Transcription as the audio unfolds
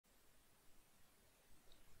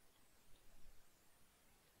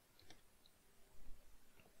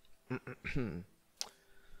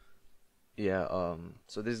Yeah,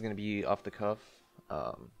 so this is gonna be off the cuff.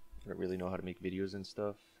 I don't really know how to make videos and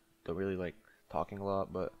stuff. Don't really like talking a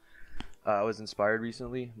lot, but I was inspired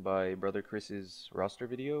recently by Brother Chris's roster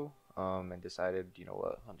video, and decided, you know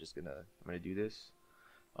what, I'm gonna do this.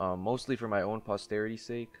 Mostly for my own posterity's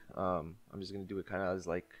sake. I'm just gonna do it kind of as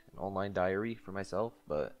like an online diary for myself,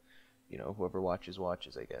 but you know, whoever watches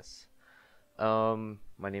watches, I guess.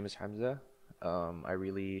 My name is Hamza. I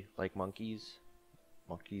really like monkeys.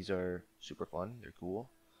 Monkeys are super fun. They're cool.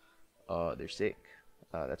 They're sick.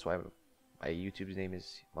 That's why my YouTube's name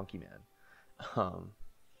is Monkey Man. Um,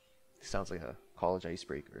 sounds like a college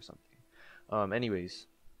icebreaker or something. Anyways,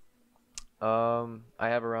 I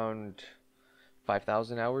have around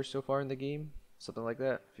 5,000 hours so far in the game, something like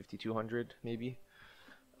that. 5,200 maybe.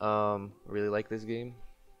 Really like this game.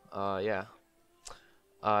 Yeah,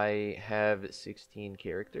 I have 16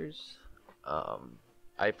 characters.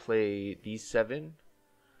 I play these seven.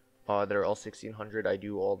 They're all 1,600. I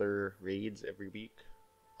do all their raids every week.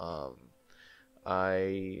 Um,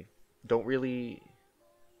 I don't really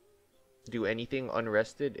do anything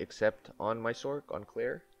unrested except on my Sorc, on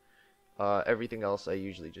Claiyr. Everything else I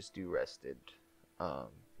usually just do rested. Um,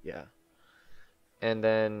 yeah. And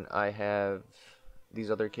then I have these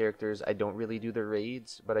other characters. I don't really do their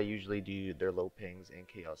raids, but I usually do their low pings and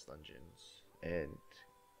chaos dungeons. And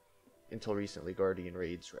until recently, Guardian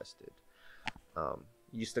raids rested.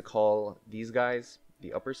 Used to call these guys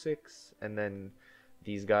the upper six, and then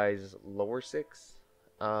these guys lower six.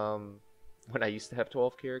 When I used to have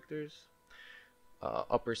 12 characters,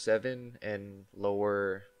 upper seven and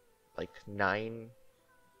lower like 9,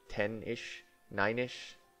 10-ish,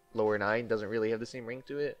 9-ish. Lower 9 doesn't really have the same ring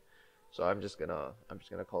to it, so I'm just gonna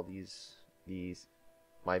call these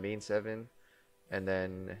my main 7, and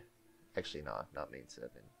then actually not main 7.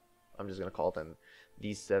 I'm just gonna call them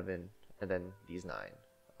these 7 and then these 9.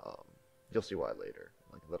 Um, you'll see why later,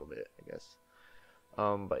 like a little bit, I guess.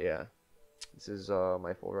 But yeah, this is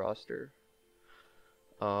my full roster.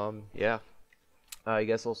 Yeah, I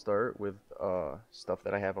guess I'll start with stuff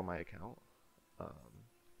that I have on my account. Um,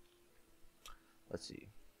 let's see.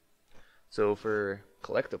 So for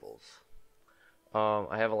collectibles,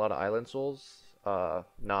 I have a lot of island souls.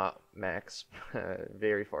 Not max,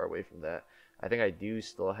 very far away from that. I think I do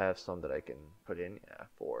still have some that I can put in. Yeah,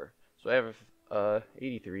 4. So I have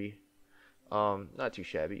 83. Not too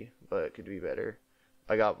shabby, but it could be better.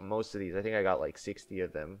 I got most of these. I think I got like 60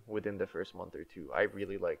 of them within the first month or two. I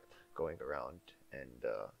really liked going around and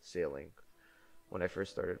sailing when I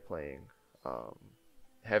first started playing. Um,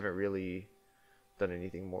 haven't really done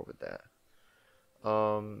anything more with that.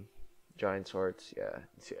 Giant's Hearts, yeah.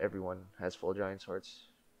 Everyone has full Giant's Hearts.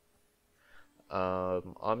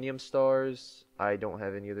 Omnium Stars, I don't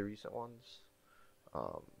have any of the recent ones.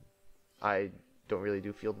 Um, I don't really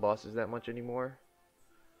do field bosses that much anymore.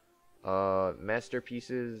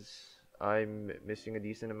 Masterpieces, I'm missing a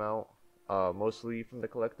decent amount. Mostly from the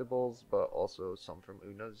collectibles, but also some from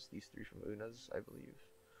Una's. These 3 from Una's, I believe.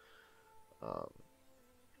 Um,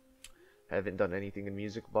 haven't done anything in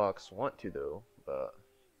Music Box. Want to though, but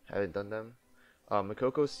haven't done them.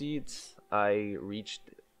 Makoko Seeds, I reached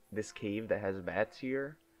this cave that has bats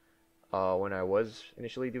here when I was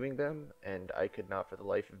initially doing them, and I could not for the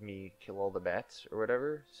life of me kill all the bats or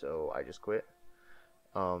whatever, so I just quit.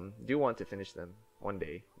 Do want to finish them one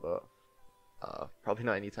day, but probably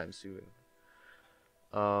not anytime soon.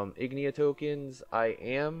 Ignia tokens, I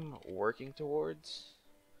am working towards.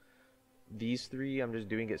 These 3, I'm just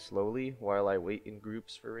doing it slowly while I wait in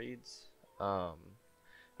groups for raids.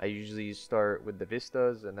 I usually start with the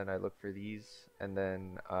vistas, and then I look for these, and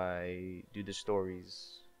then I do the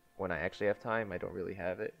stories when I actually have time. I don't really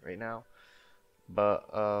have it right now,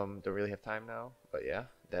 but don't really have time now. But yeah,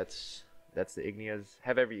 that's the Ignias.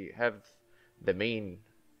 Have the main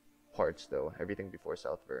parts though. Everything before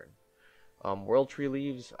Southburn. World Tree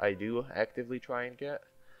Leaves, I do actively try and get.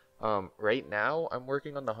 Right now, I'm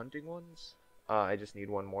working on the hunting ones. I just need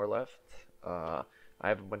one more left. I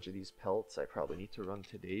have a bunch of these pelts I probably need to run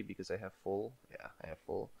today because I have full. Yeah, I have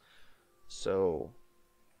full. So,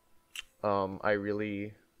 I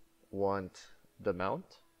really want the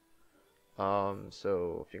mount.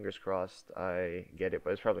 So fingers crossed I get it,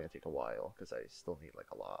 but it's probably gonna take a while because I still need like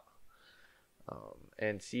a lot.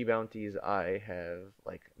 And sea bounties I have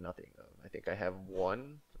like nothing of. I think I have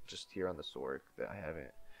one just here on the sword that I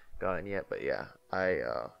haven't gotten yet. But yeah,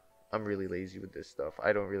 I'm really lazy with this stuff.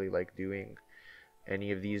 I don't really like doing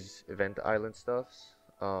any of these event island stuffs.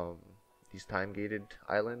 These time gated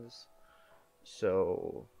islands.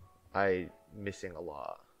 So I missing a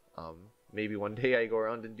lot. Maybe one day I go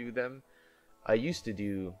around and do them. I used to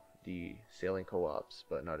do the sailing co-ops,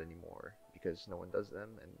 but not anymore because no one does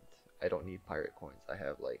them, and I don't need pirate coins. I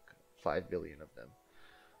have like 5 billion of them.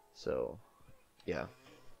 So, yeah.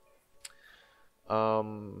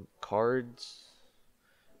 Cards.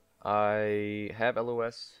 I have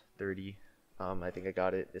LOS 30. I think I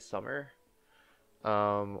got it this summer.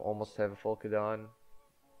 Almost have a full Kadon.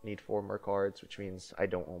 Need 4 more cards, which means I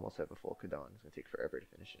don't almost have a full Kadon. It's gonna take forever to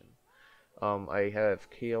finish him. I have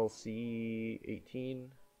KLC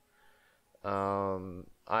 18.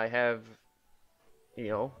 I have, you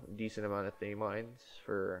know, a decent amount of Thaymines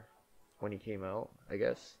for when he came out, I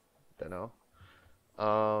guess. Don't know.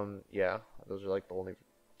 Yeah, those are like the only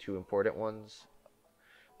 2 important ones.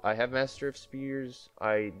 I have Master of Spears.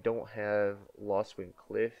 I don't have Lostwind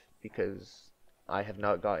Cliff because I have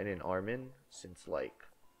not gotten an Armin since like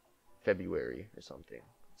February or something.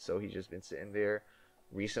 So he's just been sitting there.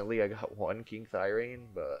 Recently I got 1 King Thyrane,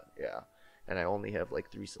 but yeah. And I only have like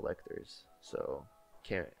 3 selectors. So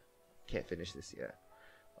can't finish this yet.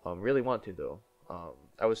 Really want to though.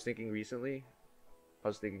 I was thinking recently,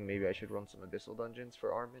 maybe I should run some Abyssal Dungeons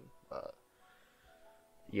for Armin, but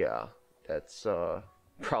yeah, that's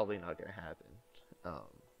probably not gonna happen.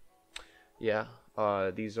 Yeah,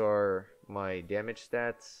 these are my damage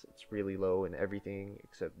stats. It's really low in everything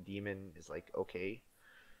except demon is like okay.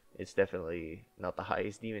 It's definitely not the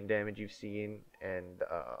highest demon damage you've seen, and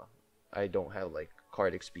I don't have like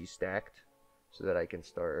card XP stacked so that I can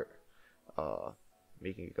start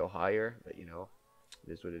making it go higher, but you know,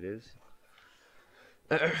 it is what it is.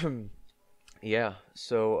 Yeah,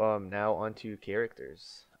 so now onto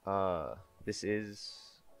characters. This is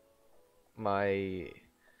my,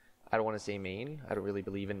 I don't want to say main. I don't really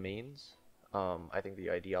believe in mains. I think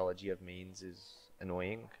the ideology of mains is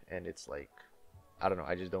annoying, and it's like, I don't know,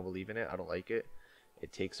 I just don't believe in it. I don't like it.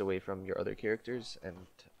 It takes away from your other characters, and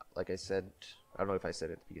like I said, I don't know if I said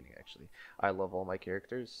it at the beginning actually, I love all my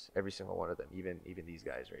characters, every single one of them, even these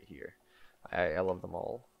guys right here. I love them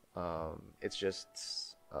all. It's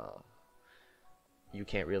just you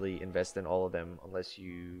can't really invest in all of them unless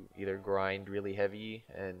you either grind really heavy,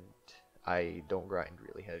 and I don't grind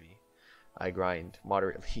really heavy. I grind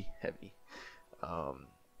moderately heavy.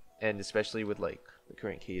 And especially with like the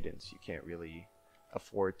current cadence, you can't really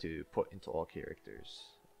afford to put into all characters,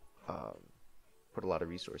 put a lot of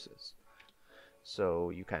resources. So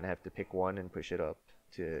you kind of have to pick one and push it up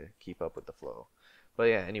to keep up with the flow. But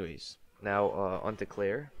yeah, anyways, now onto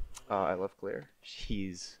Claiyr. I love Claiyr.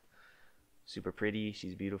 She's super pretty.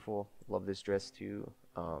 She's beautiful. Love this dress too.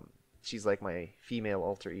 She's like my female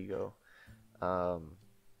alter ego. I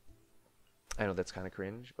know that's kind of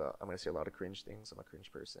cringe, but I'm gonna say a lot of cringe things. I'm a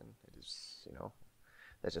cringe person. It is, you know,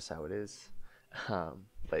 that's just how it is.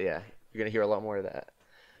 But yeah, you're gonna hear a lot more of that.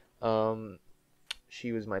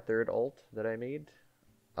 She was my 3rd alt that I made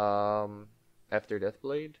after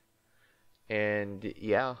Deathblade, and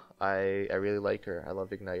yeah, I really like her. I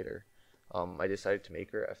love Igniter. I decided to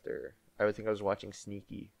make her after I think I was watching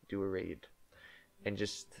Sneaky do a raid, and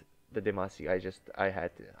just the Demacy. I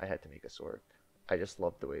had to make a Sorc. I just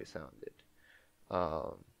loved the way it sounded.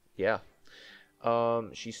 Yeah.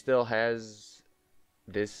 She still has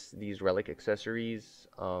these relic accessories,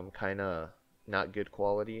 kind of not good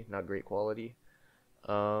quality, not great quality.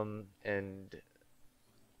 And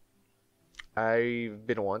I've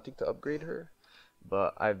been wanting to upgrade her,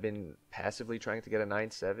 but I've been passively trying to get a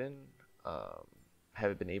 9.7.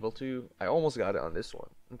 Haven't been able to. I almost got it on this one.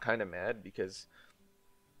 I'm kind of mad because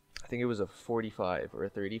I think it was a 45 or a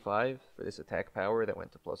 35 for this attack power that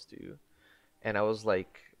went to +2. And I was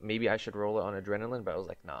like, maybe I should roll it on Adrenaline, but I was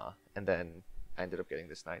like, nah. And then I ended up getting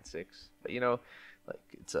this 9.6. But you know, like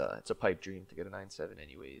it's a pipe dream to get a 9.7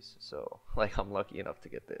 anyways. So like I'm lucky enough to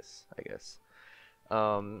get this, I guess.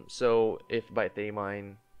 So if by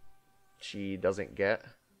Thaymine she doesn't get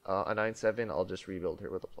a 9.7, I'll just rebuild her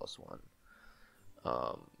with a +1.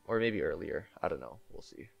 Or maybe earlier. I don't know. We'll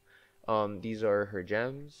see. These are her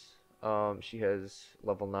gems. She has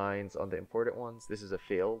level 9s on the important ones. This is a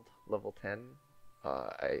failed level 10.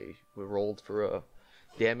 I rolled for a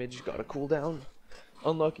damage, got a cooldown.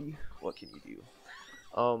 Unlucky. What can you do?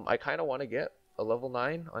 I kind of want to get a level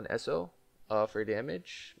 9 on SO for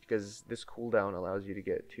damage, because this cooldown allows you to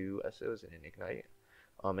get 2 SOs and an ignite.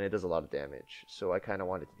 And it does a lot of damage. So I kind of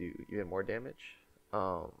wanted to do even more damage.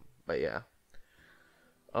 But yeah.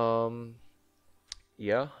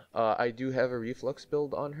 Yeah, I do have a reflux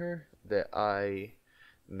build on her that I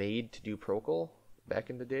made to do Procol back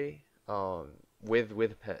in the day.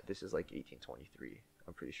 With pet, this is like 1823.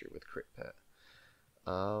 I'm pretty sure with crit pet.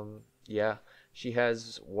 Yeah, she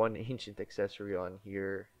has one ancient accessory on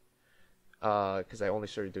here. because I only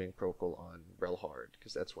started doing Procol on Rel Hard,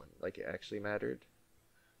 because that's when like it actually mattered.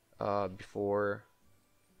 Before,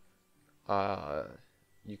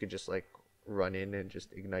 you could just like run in and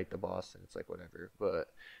just ignite the boss, and it's like whatever. But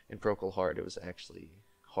in Procol Hard, it was actually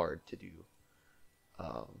hard to do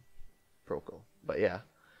Procol. But yeah,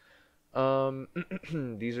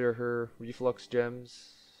 these are her reflux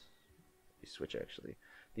gems. You switch actually.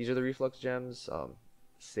 These are the reflux gems.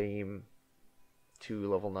 Same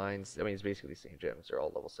two level 9s. I mean, it's basically the same gems. They're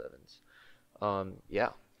all level 7s. Yeah.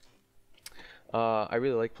 I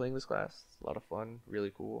really like playing this class. It's a lot of fun.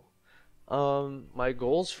 Really cool. My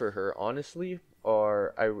goals for her, honestly,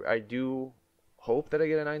 are I do hope that I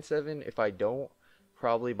get a 9/7. If I don't,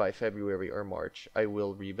 probably by February or March, I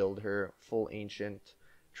will rebuild her full ancient,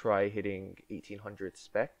 try hitting 1800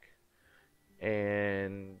 spec,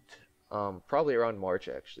 and probably around March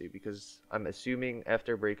actually, because I'm assuming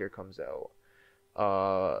after Breaker comes out,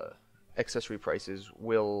 accessory prices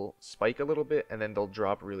will spike a little bit and then they'll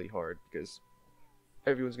drop really hard because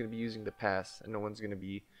everyone's going to be using the pass and no one's going to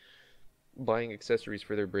be buying accessories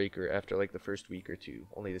for their Breaker after like the first week or two.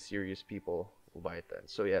 Only the serious people will buy it then.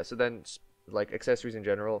 So yeah, so then like accessories in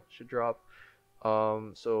general should drop.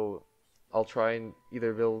 So I'll try and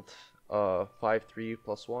either build 5/3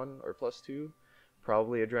 +1 or +2,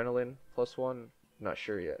 probably adrenaline +1. Not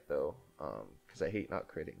sure yet though, because I hate not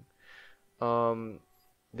critting.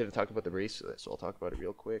 Didn't talk about the bracelet, so I'll talk about it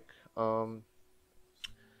real quick.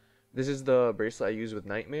 This is the bracelet I use with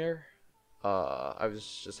Nightmare. I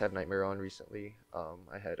was just had Nightmare on recently.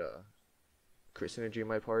 I had a crit synergy in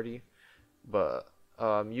my party, but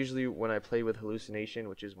usually when I play with hallucination,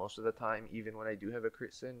 which is most of the time, even when I do have a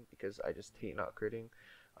crit sin, because I just hate not critting,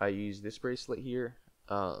 I use this bracelet here.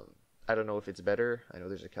 I don't know if it's better. I know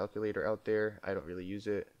there's a calculator out there. I don't really use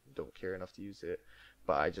it. Don't care enough to use it.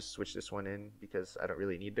 But I just switched this one in because I don't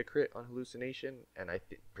really need the crit on hallucination, and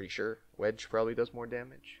pretty sure Wedge probably does more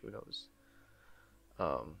damage. Who knows?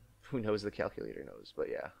 Who knows? The calculator knows. But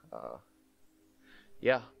yeah,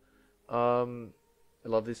 yeah. I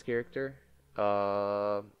love this character.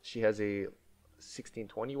 She has a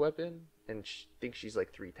 1620 weapon, and I think she's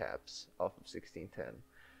like 3 taps off of 1610.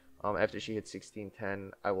 After she hits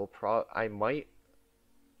 1610, I might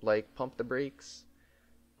like pump the brakes.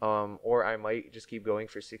 Or I might just keep going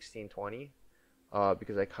for 1620,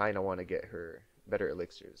 because I kind of want to get her better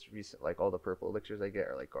elixirs. Like all the purple elixirs I get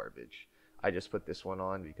are like garbage. I just put this one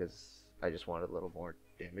on because I just wanted a little more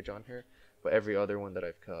damage on her. But every other one that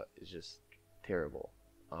I've cut is just terrible.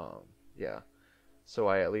 Yeah. So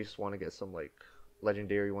I at least want to get some like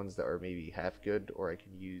legendary ones that are maybe half good, or I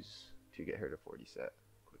can use to get her to 40 set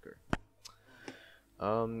quicker.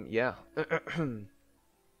 Yeah.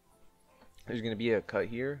 There's gonna be a cut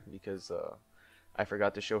here because I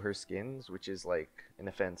forgot to show her skins, which is like an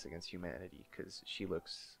offense against humanity because she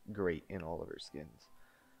looks great in all of her skins.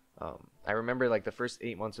 I remember like the first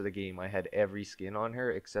 8 months of the game, I had every skin on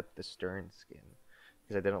her except the Stern skin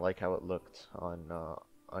because I didn't like how it looked on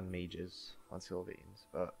mages, on Sylvains.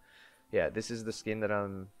 But yeah, this is the skin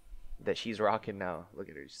that she's rocking now. Look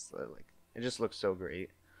at her, just, like it just looks so great.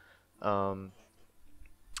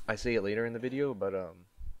 I say it later in the video, but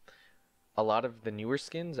a lot of the newer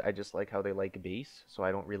skins, I just like how they like base, so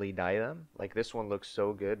I don't really dye them. Like this one looks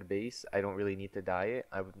so good base, I don't really need to dye it.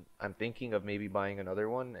 I'm thinking of maybe buying another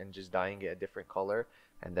one and just dyeing it a different color,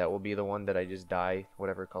 and that will be the one that I just dye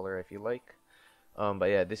whatever color I feel like. But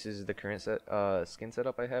yeah, this is the current skin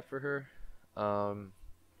setup I have for her.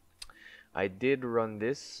 I did run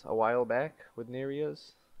this a while back with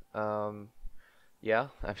Neria's. Yeah,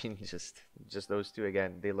 I mean, just those two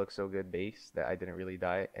again. They look so good base that I didn't really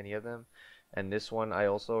dye any of them. And this one I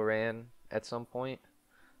also ran at some point.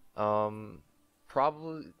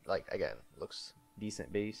 Probably like again looks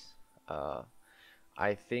decent base.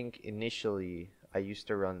 I think initially I used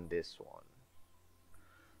to run this one.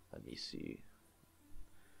 Let me see.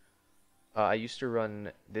 I used to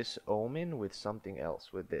run this Omen with something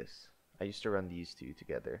else with this. I used to run these two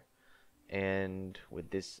together, and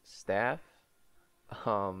with this staff.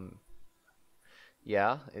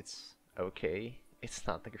 Yeah, it's okay. It's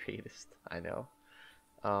not the greatest, I know.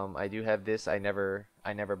 I do have this. I never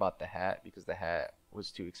bought the hat because the hat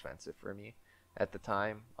was too expensive for me at the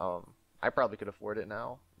time. I probably could afford it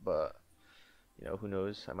now, but you know, who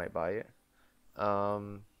knows? I might buy it.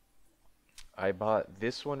 I bought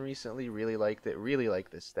this one recently. Really liked it. Really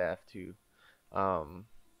like this staff too.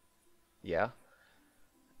 Yeah.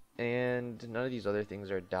 And none of these other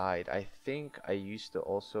things are dyed. I think I used to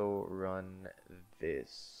also run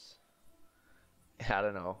this. I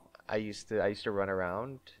don't know. I used to run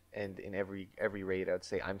around, and in every raid I'd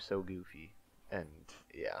say I'm so goofy, and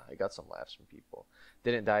yeah, I got some laughs from people.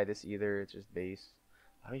 Didn't dye this either. It's just base.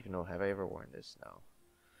 I don't even know. Have I ever worn this now?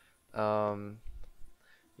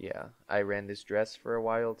 Yeah, I ran this dress for a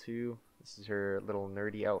while too. This is her little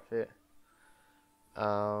nerdy outfit.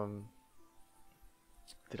 Um,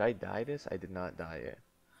 did I dye this? I did not dye it.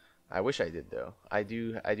 I wish I did though. I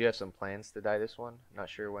do have some plans to dye this one. Not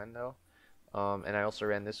sure when though. And I also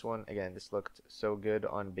ran this one. Again, this looked so good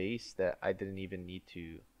on base that I didn't even need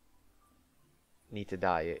to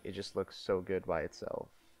dye it. It just looks so good by itself.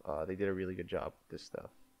 They did a really good job with this stuff.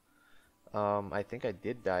 I think I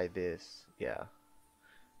did dye this. Yeah,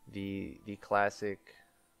 the classic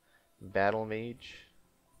battle mage.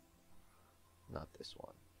 Not this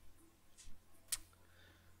one.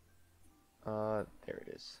 There it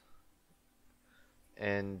is.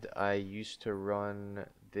 And I used to run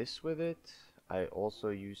this with it. I also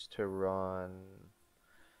used to run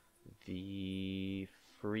the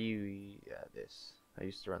this. I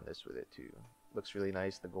used to run this with it too. Looks really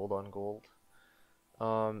nice, the gold on gold.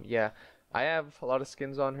 Yeah, I have a lot of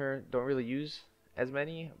skins on her. Don't really use as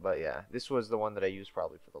many, but yeah, this was the one that I used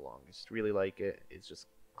probably for the longest. Really like it. It's just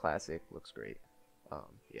classic. Looks great.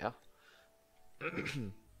 Yeah.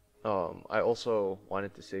 I also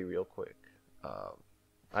wanted to say real quick.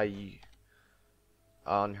 I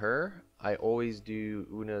on her, I always do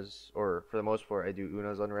Unas, or for the most part, I do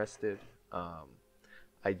Unas unrested.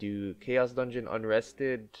 I do Chaos Dungeon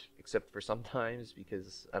unrested, except for sometimes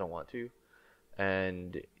because I don't want to.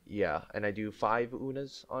 And yeah, and I do 5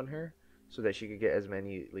 Unas on her so that she could get as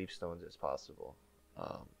many leaf stones as possible.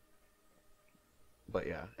 But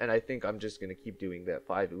yeah, and I think I'm just gonna keep doing that,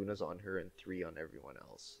 5 Unas on her and 3 on everyone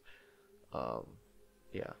else.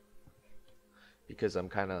 Yeah, because I'm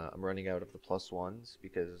running out of the +1s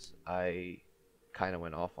because I kind of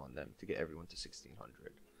went off on them to get everyone to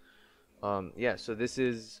 1600. Yeah, so this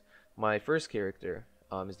is my first character.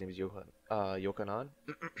 His name is Jokanaan.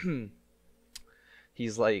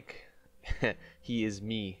 He's like, he is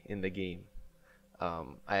me in the game.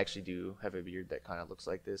 I actually do have a beard that kind of looks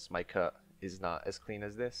like this. My cut is not as clean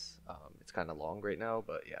as this. It's kind of long right now,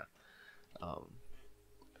 but yeah.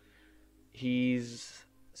 He's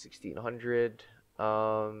 1600.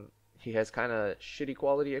 He has kind of shitty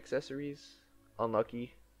quality accessories.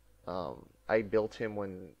 Unlucky. I built him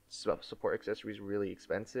when support accessories were really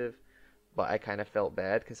expensive, but I kind of felt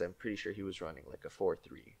bad because I'm pretty sure he was running like a 4-3.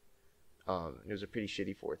 It was a pretty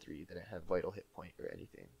shitty 4-3. Didn't have vital hit point or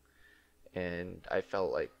anything, and I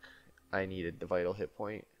felt like I needed the vital hit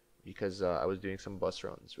point because I was doing some bus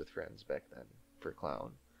runs with friends back then for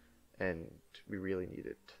Clown, and we really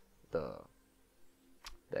needed the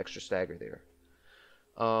extra stagger there.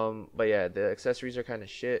 But yeah, the accessories are kind of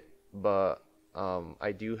shit, but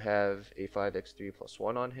I do have a 5x3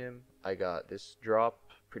 +1 on him. I got this drop,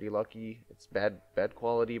 pretty lucky. It's bad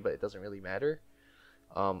quality, but it doesn't really matter.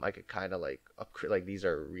 I could kind of like upgrade, like these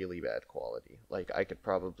are really bad quality. Like I could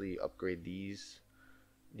probably upgrade these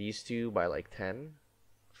two by like 10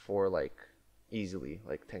 for like easily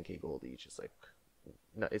like 10k gold each. It's like,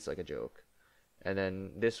 no, it's like a joke. And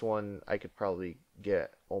then this one I could probably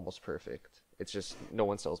get almost perfect. It's just no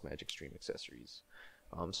one sells Magic Stream accessories.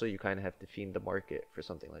 So you kind of have to fiend the market for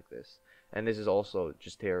something like this. And this is also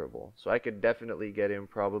just terrible. So I could definitely get him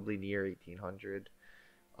probably near 1800.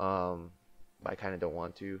 I kind of don't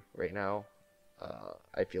want to right now.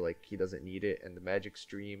 I feel like he doesn't need it, and the Magic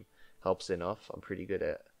Stream helps enough. I'm pretty good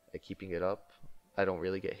at keeping it up. I don't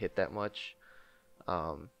really get hit that much.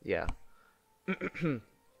 Yeah. He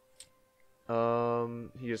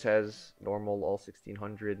just has normal all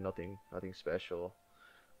 1600, nothing special.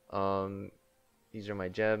 These are my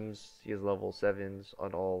gems. He has level 7s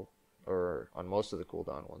on all, or on most of the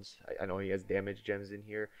cooldown ones. I know he has damage gems in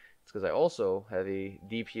here. It's because I also have a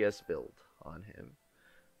DPS build on him.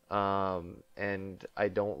 And I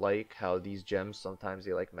don't like how these gems sometimes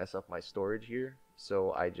they like mess up my storage here.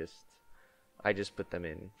 So I just put them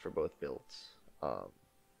in for both builds.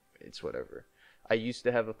 It's whatever. I used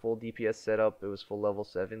to have a full DPS setup. It was full level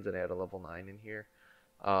 7s and I had a level 9 in here.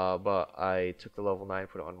 But I took the level 9,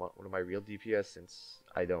 put it on one of my real DPS since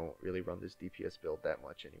I don't really run this DPS build that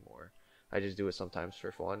much anymore. I just do it sometimes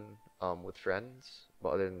for fun with friends, but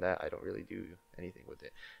other than that, I don't really do anything with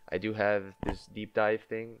it. I do have this deep dive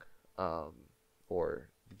thing, or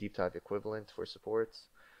the deep dive equivalent for supports,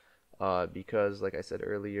 because like I said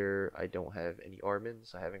earlier, I don't have any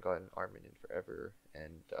Armins. I haven't gotten Armin in forever,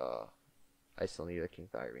 and I still need a King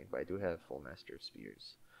Thyrene, but I do have full Master of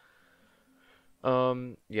Spears.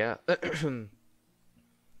 Yeah.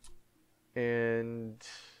 And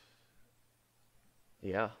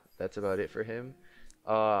yeah, that's about it for him.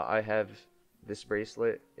 I have this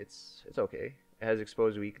bracelet. It's okay. It has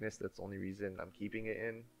exposed weakness. That's the only reason I'm keeping it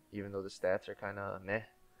in, even though the stats are kind of meh.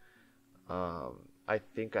 I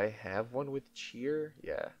think I have one with cheer,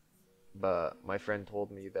 yeah, but my friend told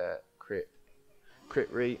me that crit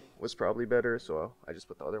rate was probably better, so I just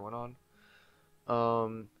put the other one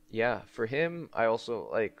on. Yeah, for him, I also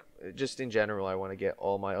like just in general, I want to get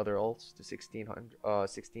all my other alts to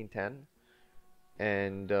 1610,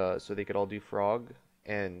 and so they could all do frog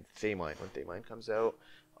and Thaymine when Thaymine comes out.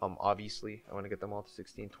 Obviously, I want to get them all to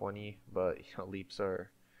 1620, but you know, leaps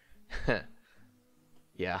are,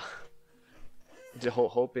 yeah.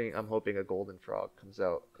 I'm hoping a golden frog comes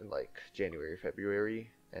out in like January,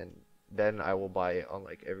 February, and then I will buy it on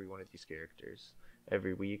like every one of these characters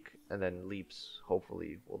every week, and then leaps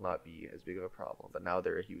hopefully will not be as big of a problem, but now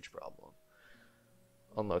they're a huge problem.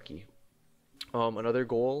 Unlucky. Another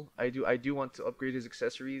goal, I do want to upgrade his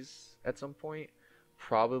accessories at some point,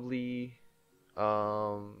 probably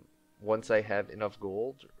once I have enough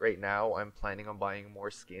gold. Right now I'm planning on buying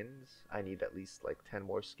more skins. I need at least like 10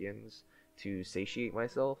 more skins to satiate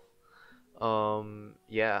myself.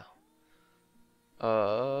 Yeah.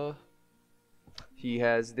 He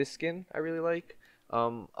has this skin I really like.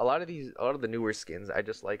 A lot of the newer skins, I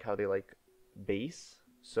just like how they like base,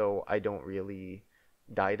 so I don't really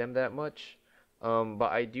dye them that much.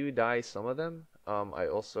 But I do dye some of them. I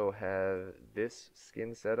also have this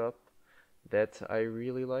skin setup that I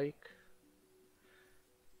really like.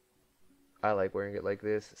 I like wearing it like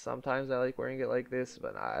this. Sometimes I like wearing it like this,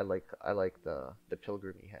 but I like the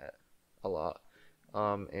pilgrimy hat a lot.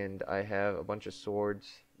 And I have a bunch of swords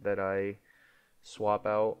that I swap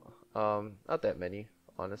out. Not that many,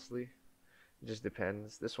 honestly. It just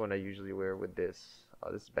depends. This one I usually wear with this.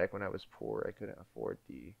 This is back when I was poor. I couldn't afford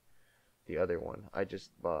the other one. I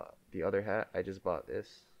just bought the other hat. I just bought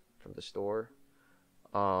this from the store.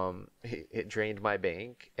 It drained my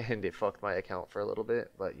bank and it fucked my account for a little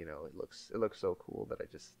bit, but you know, it looks so cool that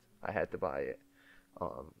I had to buy it.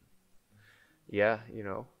 Yeah, you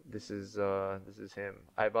know, this is him.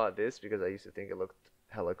 I bought this because I used to think it looked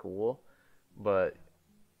hella cool, but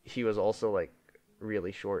he was also like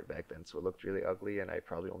really short back then, so it looked really ugly, and I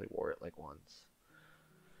probably only wore it like once.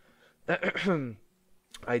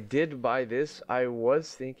 I did buy this. I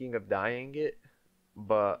was thinking of dyeing it,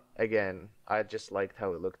 but again, I just liked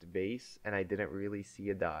how it looked base, and I didn't really see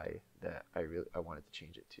a dye that I wanted to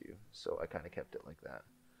change it to, so I kind of kept it like that.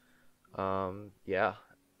 Yeah,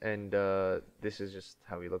 and this is just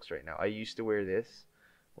how he looks right now. I used to wear this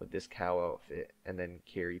with this cow outfit and then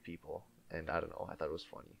carry people, and I don't know, I thought it was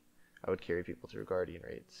funny. I would carry people through guardian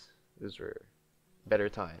raids. Those were better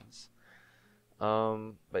times.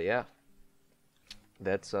 But yeah,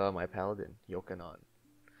 that's my paladin, Jokanaan,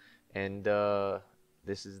 and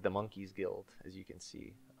this is the Monkeys Guild, as you can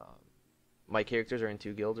see. My characters are in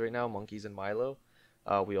two guilds right now, Monkeys and Milo.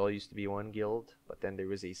 We all used to be one guild, but then there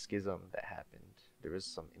was a schism that happened. There was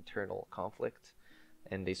some internal conflict,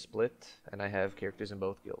 and they split, and I have characters in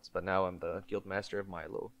both guilds. But now I'm the guild master of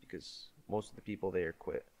Milo, because most of the people there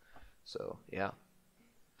quit. So, yeah.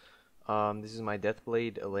 This is my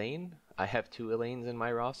Deathblade Elaynne. I have two Elaynnes in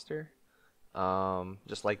my roster.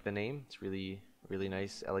 Just like the name. It's really, really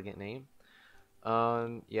nice, elegant name.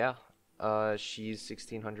 Yeah. She's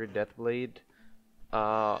 1600 Deathblade.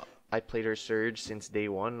 I played her Surge since day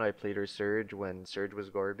one. I played her Surge when Surge was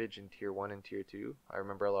garbage in Tier 1 and Tier 2. I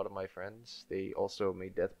remember a lot of my friends, they also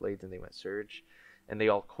made Deathblades and they went Surge. And they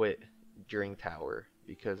all quit during Tower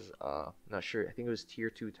because, not sure, I think it was Tier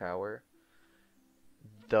 2 Tower.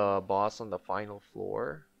 The boss on the final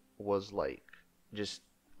floor was like just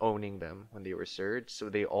owning them when they were Surge. So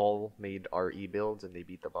they all made RE builds and they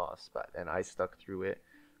beat the boss. And I stuck through it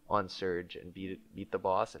on Surge and beat the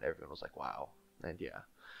boss, and everyone was like, wow. And yeah.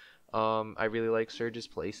 I really like Surge's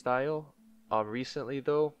playstyle. Recently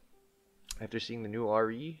though, after seeing the new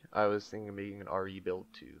RE, I was thinking of making an RE build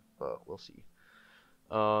too, but we'll see.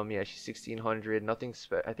 Yeah, she's 1600, nothing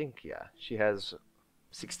I think, yeah, she has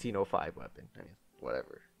 1605 weapon. I mean,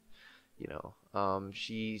 whatever, you know.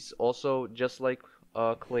 She's also just like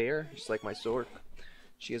Claiyr, just like my Sorc.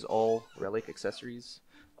 She has all relic accessories.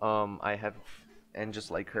 And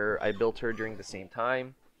just like her, I built her during the same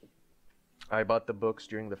time. I bought the books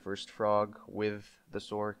during the first Frog with the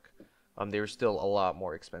Sorc. They were still a lot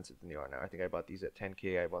more expensive than they are now. I think I bought these at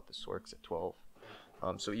 10k. I bought the Sorcs at 12.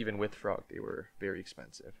 So even with Frog, they were very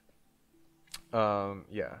expensive.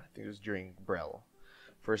 Yeah, I think it was during Brel,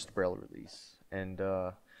 first Brel release, and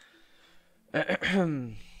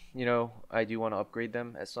you know, I do want to upgrade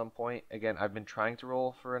them at some point. Again, I've been trying to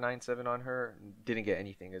roll for a 9/7 on her, didn't get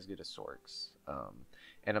anything as good as Sorc's,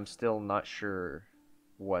 and I'm still not sure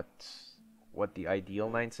what what the ideal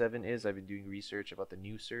 9/7 is. I've been doing research about the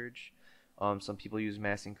new Surge. Some people use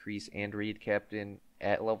Mass Increase and Raid Captain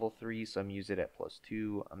at level 3, some use it at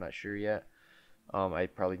 +2. I'm not sure yet. I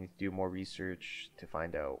probably need to do more research to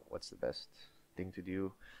find out what's the best thing to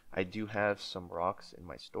do. I do have some rocks in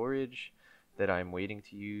my storage that I'm waiting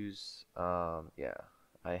to use. Yeah,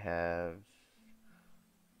 I have...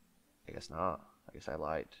 I guess not. I guess I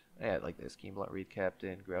lied. I had like this Keen Blunt Raid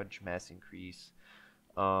Captain, Grudge, Mass Increase.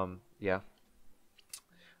 Yeah.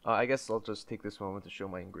 I guess I'll just take this moment to show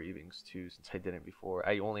my engravings too, since I didn't before.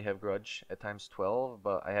 I only have Grudge at ×12,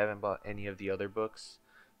 but I haven't bought any of the other books,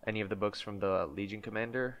 any of the books from the Legion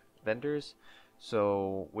Commander vendors.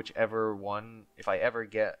 So whichever one, if I ever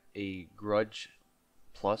get a Grudge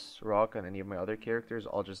plus rock on any of my other characters,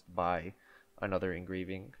 I'll just buy another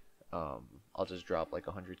engraving. I'll just drop like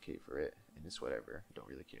 100k for it, and it's whatever. Don't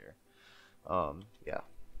really care. Yeah.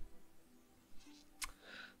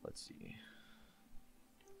 Let's see.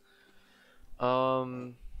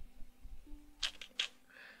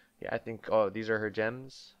 Yeah, I think, oh, these are her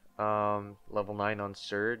gems. Level 9 on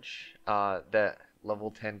Surge. That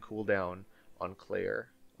level 10 cooldown on Claiyr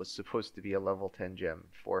was supposed to be a level 10 gem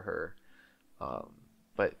for her.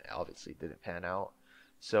 But obviously didn't pan out.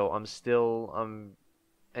 So I'm still,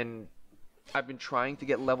 and I've been trying to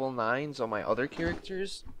get level 9s on my other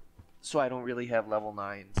characters, so I don't really have level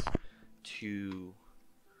 9s to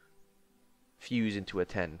fuse into a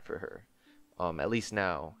 10 for her. At least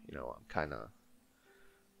now, you know, I'm kind of...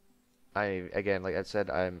 again, like I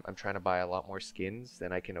said, I'm trying to buy a lot more skins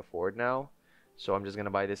than I can afford now. So I'm just going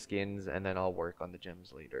to buy the skins, and then I'll work on the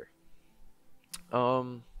gems later.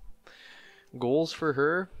 Goals for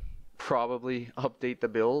her, probably update the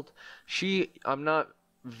build. I'm not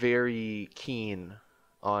very keen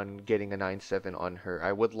on getting a 9/7 on her.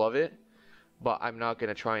 I would love it, but I'm not going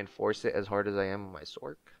to try and force it as hard as I am on my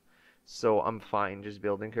Sorc. So I'm fine just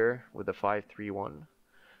building her with a 5/3/1.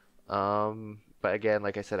 But again,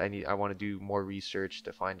 like I said, I want to do more research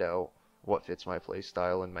to find out what fits my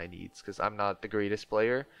playstyle and my needs, because I'm not the greatest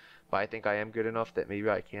player, but I think I am good enough that maybe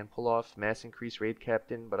I can pull off Mass Increase Raid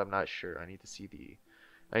Captain, but I'm not sure. I need to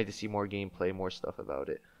see more gameplay, more stuff about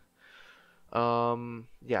it.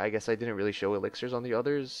 Yeah, I guess I didn't really show elixirs on the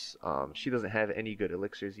others. She doesn't have any good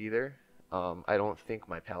elixirs either. I don't think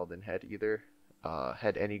my Paladin had either.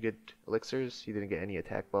 Had any good elixirs. He didn't get any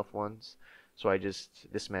attack buff ones, so I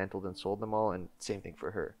just dismantled and sold them all, and same thing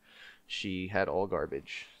for her. She had all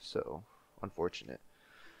garbage, so unfortunate.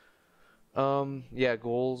 Yeah,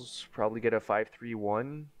 goals, probably get a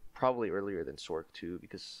 5/3/1, probably earlier than Sorc too,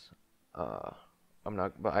 because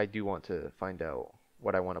but I do want to find out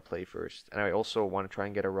what I want to play first, and I also want to try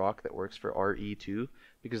and get a rock that works for RE too,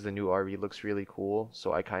 because the new RE looks really cool,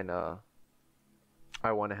 so I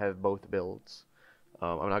want to have both builds.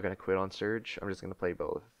 I'm not going to quit on Surge. I'm just going to play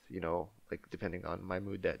both, you know, like depending on my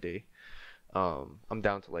mood that day. I'm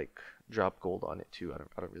down to like drop gold on it too. I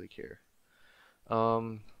don't really care.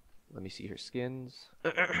 Let me see her skins.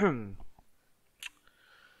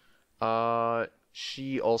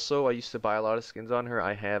 She also, I used to buy a lot of skins on her.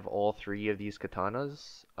 I have all 3 of these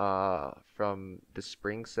katanas from the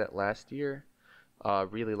spring set last year.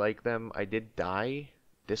 Really like them. I did dye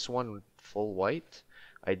this one full white.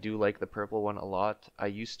 I do like the purple one a lot. I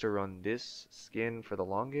used to run this skin for the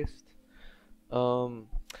longest.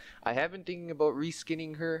 I have been thinking about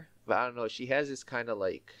reskinning her, but I don't know. She has this kind of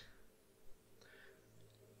like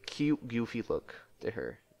cute, goofy look to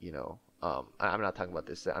her, you know. I'm not talking about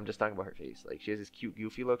this set. I'm just talking about her face. Like, she has this cute,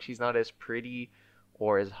 goofy look. She's not as pretty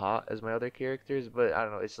or as hot as my other characters, but I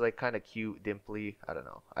don't know. It's like kind of cute, dimply. I don't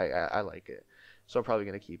know. I like it, so I'm probably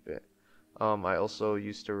gonna keep it. I also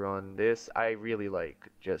used to run this. I really like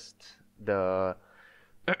just the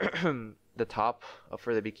the top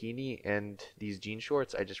for the bikini and these jean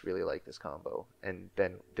shorts. I just really like this combo, and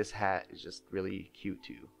then this hat is just really cute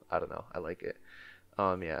too. I don't know. I like it.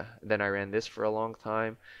 Yeah. Then I ran this for a long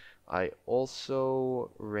time. I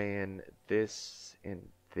also ran this and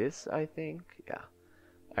this, I think. Yeah.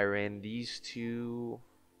 I ran these two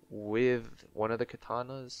with one of the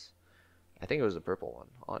katanas. I think it was the purple one,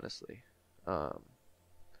 honestly.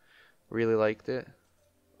 Really liked it.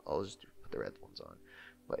 I'll just put the red ones on.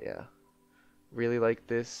 But yeah. Really liked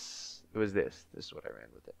this. It was this. This is what I ran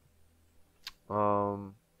with it.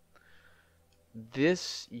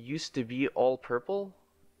 This used to be all purple.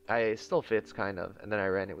 It still fits kind of, and then I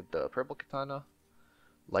ran it with the purple katana.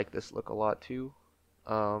 Like this look a lot too.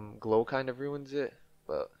 Glow kind of ruins it,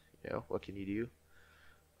 but you know, what can you do?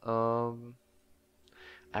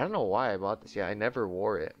 I don't know why I bought this. Yeah, I never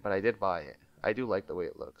wore it, but I did buy it. I do like the way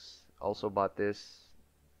it looks. Also bought this.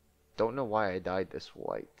 Don't know why I dyed this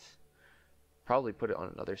white. Probably put it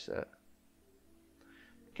on another set.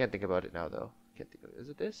 Can't think about it now though. Can't think of it. Is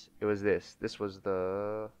it this? It was this. This was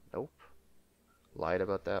the... Nope. Lied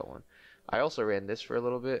about that one. I also ran this for a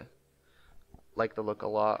little bit. Like the look a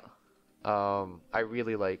lot. I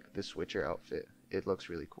really like this Switcher outfit. It looks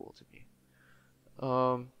really cool to me.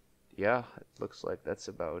 Yeah, it looks like that's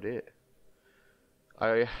about it.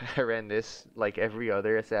 I ran this like every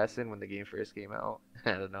other assassin when the game first came out.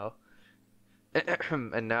 I don't know.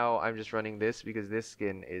 And now I'm just running this because this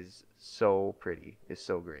skin is so pretty. It's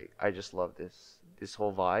so great. I just love this. This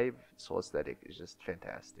whole vibe, this whole aesthetic is just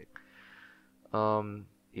fantastic.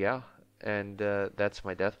 Yeah, and that's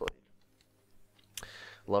my Deathblade.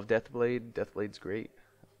 Love Deathblade. Deathblade's great.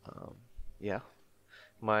 Yeah.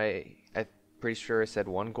 I'm pretty sure I said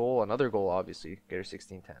one goal. Another goal, obviously, get her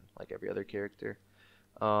 1610, like every other character.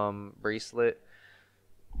 Bracelet,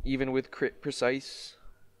 even with crit precise,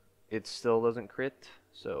 it still doesn't crit,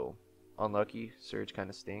 so unlucky. Surge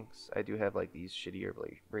kind of stinks. I do have like these shittier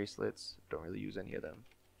bracelets. Don't really use any of them.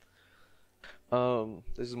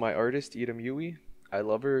 This is my artist, Ieruumyui. I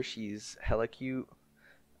love her. She's hella cute.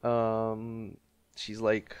 She's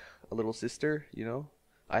like a little sister, you know?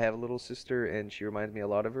 I have a little sister and she reminds me a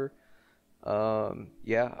lot of her.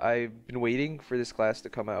 Yeah, I've been waiting for this class to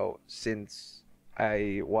come out since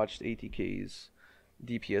I watched ATK's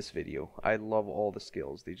DPS video. I love all the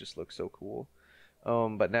skills. They just look so cool.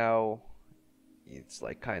 But now it's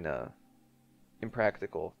like kind of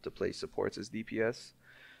impractical to play supports as DPS,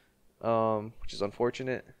 which is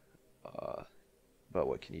unfortunate. But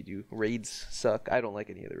what can you do? Raids suck. I don't like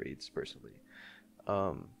any of the raids personally.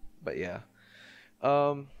 But yeah.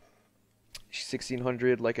 She's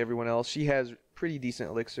 1600 like everyone else. She has pretty decent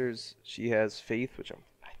elixirs. She has Faith, which I'm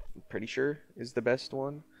pretty sure is the best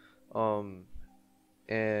one.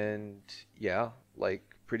 And yeah, like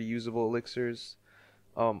pretty usable elixirs.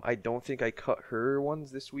 I don't think I cut her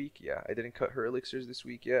ones this week. Yeah, I didn't cut her elixirs this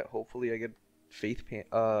week yet. Hopefully I get Faith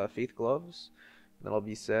gloves, and then I'll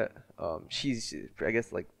be set. She's, I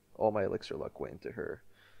guess, like all my elixir luck went into her,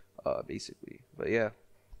 basically. But yeah.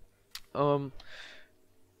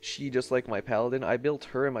 She, just like my Paladin, I built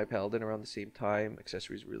her and my Paladin around the same time.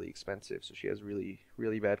 Accessories really expensive, so she has really,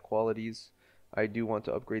 really bad qualities. I do want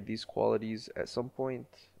to upgrade these qualities at some point,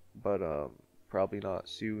 but probably not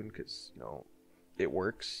soon because, you know, it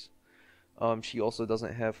works. She also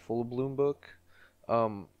doesn't have full bloom book.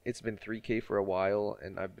 It's been 3K for a while,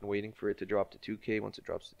 and I've been waiting for it to drop to 2K. Once it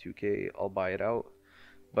drops to 2K, I'll buy it out.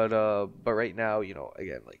 But right now, you know,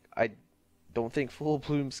 again, like I don't think full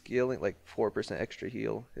bloom scaling, like 4% extra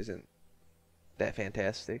heal, isn't that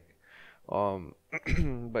fantastic.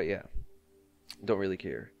 But yeah, don't really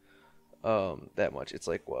care that much. It's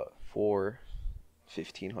like what,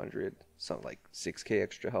 1500, something like 6K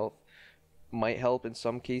extra health. Might help in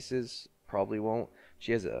some cases, probably won't.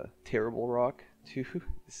 She has a terrible rock too.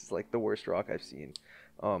 This is like the worst rock I've seen.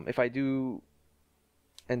 If I do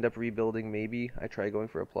end up rebuilding, maybe I try going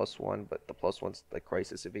for a +1, but the +1's like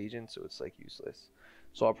crisis evasion, so it's like useless.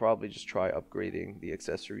 So I'll probably just try upgrading the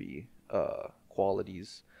accessory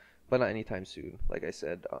qualities, but not anytime soon. Like I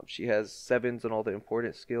said, she has 7s on all the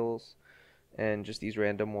important skills, and just these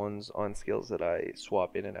random ones on skills that I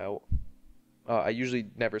swap in and out. I usually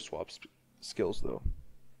never swap skills though.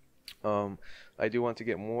 I do want to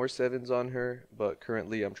get more 7s on her, but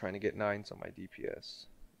currently I'm trying to get 9s on my DPS.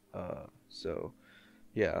 So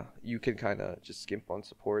yeah, you can kind of just skimp on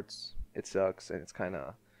supports. It sucks and it's kind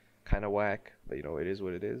of whack, but you know, it is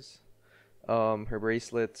what it is. Her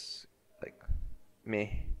bracelets, like, meh.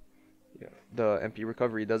 Yeah, the MP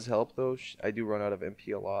recovery does help though. I do run out of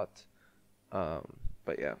MP a lot.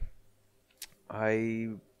 But yeah, I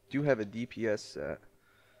do have a DPS set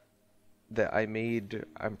that I made,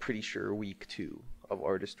 I'm pretty sure, week 2 of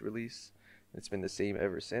artist release. It's been the same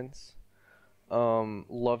ever since.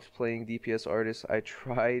 Loved playing DPS artists. I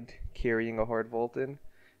tried carrying a hard Vulcan,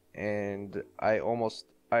 and I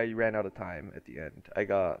ran out of time at the end. I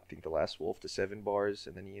got, I think, the last wolf to 7 bars,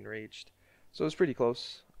 and then he enraged. So it was pretty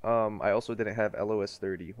close. I also didn't have LOS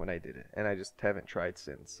 30 when I did it, and I just haven't tried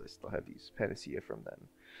since. I still have these Panacea from then.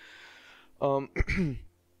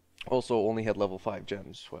 Also only had level 5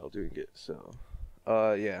 gems while doing it, so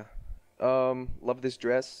yeah. Love this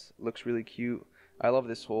dress. Looks really cute. I love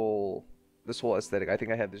this whole aesthetic. I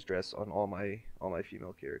think I have this dress on all my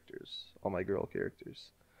female characters, all my girl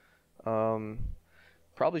characters.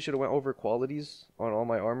 Probably should have went over qualities on all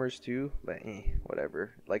my armors too, but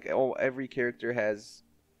whatever. Like every character has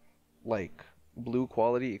like blue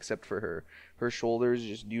quality except for her. Her shoulders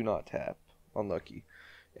just do not tap. Unlucky.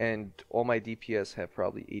 And all my DPS have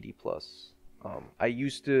probably 80 plus. I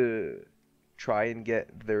used to try and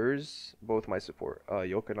get theirs, both my support,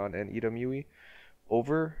 Jokanaan and Ieruumyui,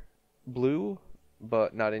 over blue,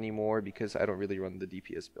 but not anymore because I don't really run the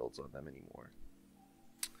DPS builds on them anymore.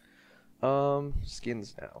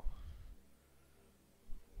 Skins now.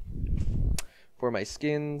 For my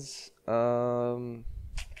skins, we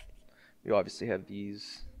obviously have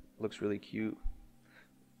these. Looks really cute.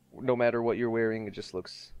 No matter what you're wearing, it just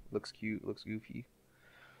looks cute, looks goofy.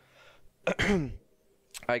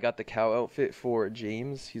 I got the cow outfit for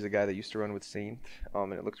James. He's a guy that used to run with Saint,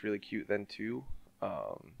 and it looks really cute then too.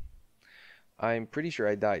 I'm pretty sure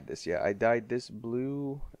I dyed this. Yeah, I dyed this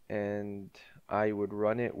blue, and I would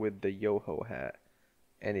run it with the Yoho hat,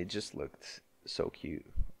 and it just looked so cute.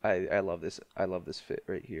 I love this. I love this fit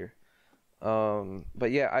right here.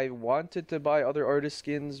 But yeah, I wanted to buy other artist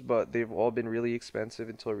skins, but they've all been really expensive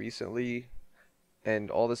until recently.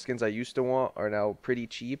 And all the skins I used to want are now pretty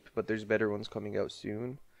cheap, but there's better ones coming out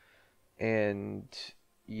soon. And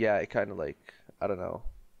yeah, it kind of like, I don't know.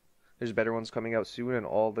 There's better ones coming out soon, and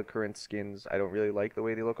all the current skins, I don't really like the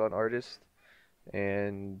way they look on artist.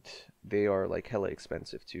 And they are like hella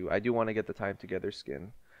expensive too. I do want to get the Time Together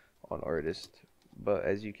skin on artist, but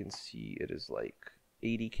as you can see, it is like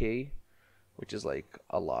 80k, which is like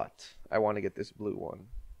a lot. I want to get this blue one.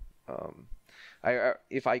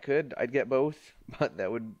 If I could, I'd get both, but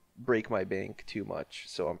that would break my bank too much,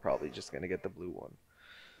 so I'm probably just gonna get the blue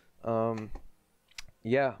one.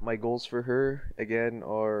 Yeah, my goals for her again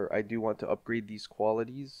are I do want to upgrade these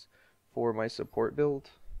qualities for my support build,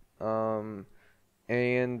 and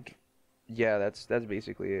yeah, that's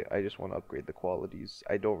basically it. I just want to upgrade the qualities.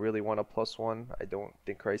 I don't really want a +1. I don't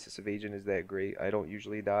think Crisis Evasion is that great. I don't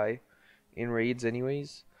usually die in raids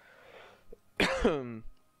anyways.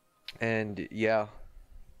 And yeah,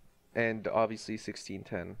 and obviously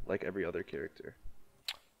 1610 like every other character.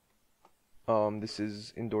 This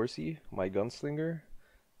is Indorsi, my Gunslinger.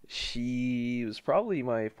 She was probably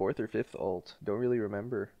my 4th or 5th ult, don't really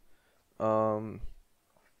remember.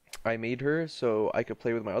 I made her so I could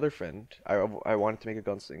play with my other friend. I wanted to make a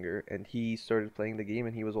Gunslinger, and he started playing the game,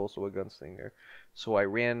 and he was also a Gunslinger. So I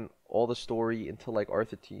ran all the story until like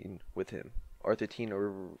R13 with him.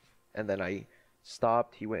 R13 and then I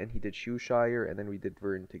stopped, he went and he did Shoeshire, and then we did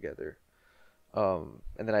Vern together. And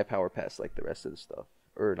then I power passed like the rest of the stuff.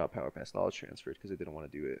 Or not power passed, knowledge transferred, because I didn't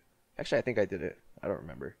want to do it. Actually, I think I did it. I don't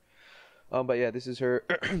remember. But yeah, this is her.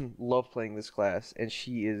 Love playing this class, and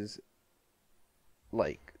she is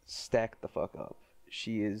like stacked the fuck up.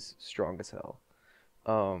 She is strong as hell.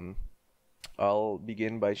 I'll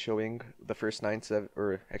begin by showing the first 9-7,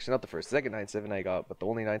 or actually not the first, second 9-7 I got, but the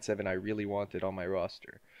only 9-7 I really wanted on my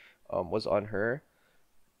roster was on her.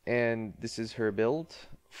 And this is her build,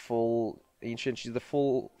 full ancient. She's the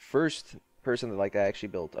full first person that like I actually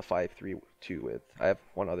built a 5-3-2 with. I have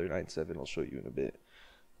one other 9-7 I'll show you in a bit.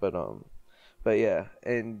 But yeah,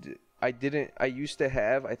 and I used to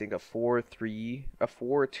have I think a 4-3, a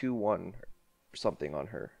 4-2-1 or something on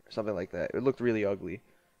her, something like that. It looked really ugly.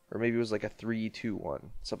 Or maybe it was like a 3-2-1,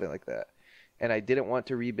 something like that. And I didn't want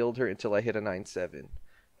to rebuild her until I hit a 9-7.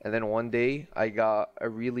 And then one day I got a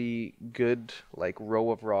really good like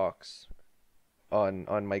row of rocks on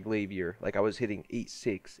my Claiyr. Like I was hitting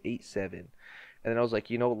 8-6, 8-7. And then I was like,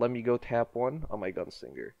 you know, let me go tap one on my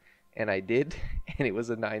Gunslinger. And I did, and it was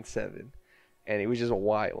a 9-7. And it was just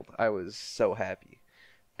wild. I was so happy.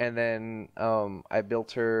 And then I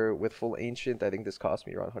built her with full ancient. I think this cost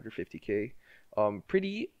me around 150k.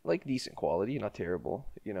 Pretty like decent quality, not terrible,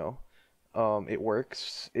 you know. It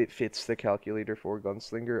works. It fits the calculator for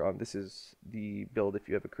Gunslinger. This is the build if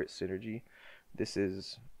you have a crit synergy. This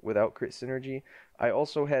is without crit synergy. I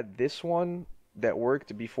also had this one that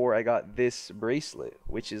worked before I got this bracelet,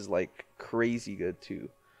 which is like crazy good too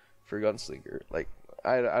for Gunslinger. Like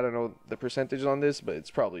I don't know the percentage on this, but it's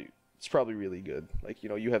probably really good. Like, you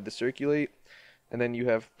know, you have the circulate, and then you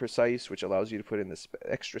have precise, which allows you to put in the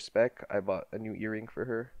extra spec. I bought a new earring for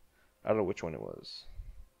her. I don't know which one it was.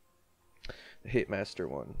 The Hitmaster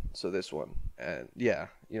one. So this one. And yeah,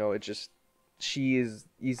 you know, she is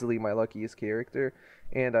easily my luckiest character,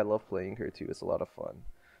 and I love playing her too. It's a lot of fun.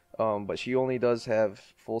 But she only does have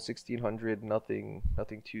full 1600, nothing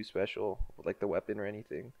too special, like the weapon or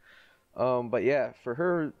anything. But yeah, for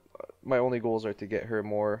her, my only goals are to get her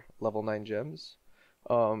more level 9 gems.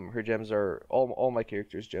 Her gems are, all my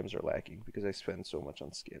characters' gems are lacking because I spend so much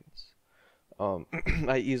on skins.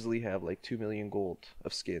 I easily have like 2 million gold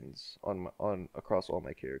of skins on across all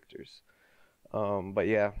my characters. But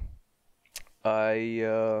yeah,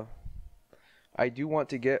 I do want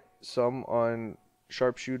to get some on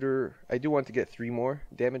Sharpshooter. I do want to get 3 more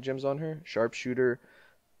damage gems on her. Sharpshooter,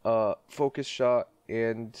 Focus Shot,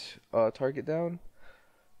 and target down.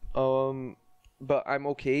 But I'm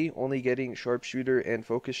okay only getting sharpshooter and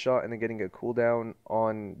focus shot and then getting a cooldown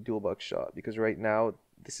on dual buckshot, because right now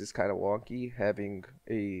this is kind of wonky having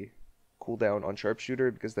a cooldown on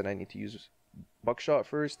sharpshooter, because then I need to use buckshot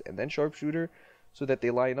first and then sharpshooter so that they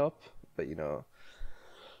line up. But you know,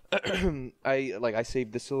 I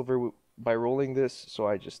saved the silver by rolling this, so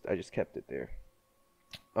I just kept it there.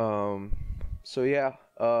 So yeah,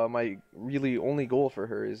 my really only goal for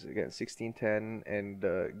her is again 1610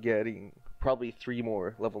 and getting probably 3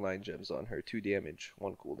 more level 9 gems on her, 2 damage,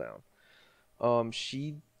 1 cooldown.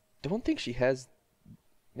 She don't think she has.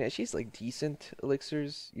 Yeah, she's like decent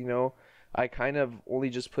elixirs, you know. I kind of only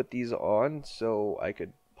just put these on so I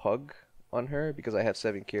could pug on her, because I have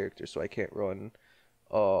 7 characters, so I can't run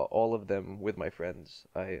all of them with my friends.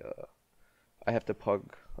 I have to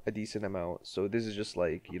pug a decent amount. So this is just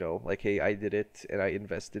like, you know, like, hey, I did it and I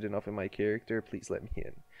invested enough in my character, please let me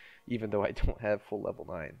in, even though I don't have full level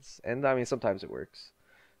 9s. And I mean, sometimes it works.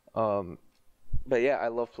 But yeah, I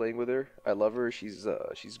love playing with her. I love her. She's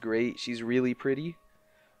great. She's really pretty.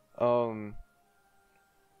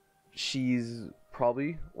 She's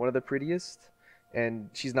probably one of the prettiest, and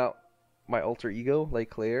she's not my alter ego like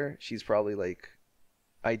Claiyr. She's probably like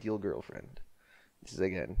ideal girlfriend. This is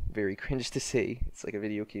again very cringe to say. It's like a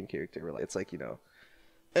video game character. Where, like, it's like, you know,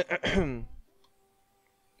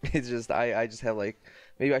 it's just I just have like,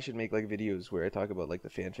 maybe I should make like videos where I talk about like the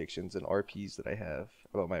fan fictions and RPs that I have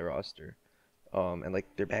about my roster, and like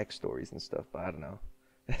their backstories and stuff. But I don't know.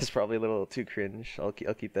 That's probably a little too cringe. I'll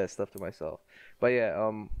keep that stuff to myself. But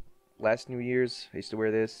yeah, last New Year's I used to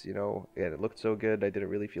wear this. You know, and it looked so good. I didn't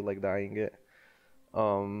really feel like dyeing it.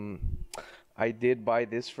 I did buy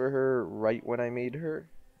this for her right when I made her,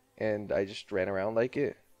 and I just ran around like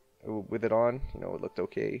it with it on. You know, it looked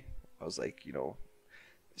okay. I was like, you know,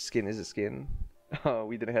 skin is a skin.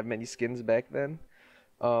 We didn't have many skins back then.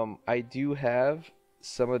 I do have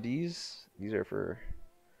some of these. These are for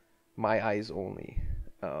my eyes only.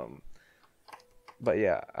 But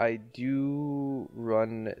yeah, I do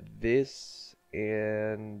run this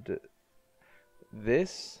and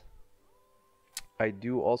this. I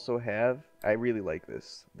do also have, I really like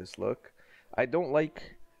this look. I don't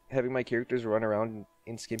like having my characters run around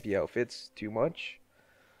in skimpy outfits too much.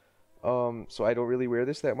 So I don't really wear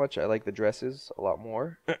this that much. I like the dresses a lot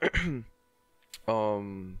more.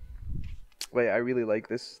 But yeah, I really like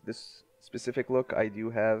this specific look. I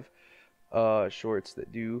do have shorts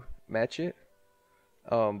that do match it.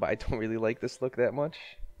 But I don't really like this look that much,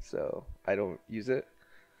 so I don't use it.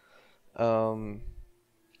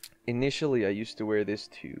 Initially I used to wear this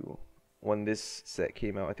too when this set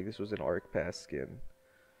came out. I think this was an Arc Pass skin.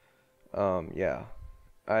 Yeah.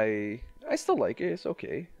 I still like it. It's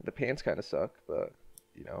okay. The pants kind of suck, but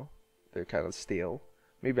you know, they're kind of stale.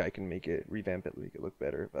 Maybe I can revamp it, make it look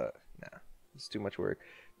better, but nah, it's too much work.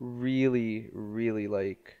 Really, really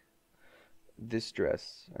like this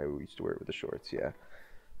dress. I used to wear it with the shorts, yeah.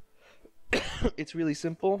 It's really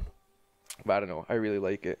simple, but I don't know. I really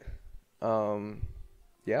like it.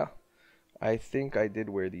 Yeah. I think I did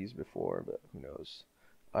wear these before, but who knows.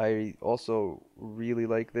 I also really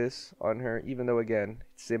like this on her, even though, again,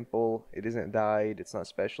 it's simple, it isn't dyed, it's not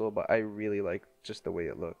special, but I really like just the way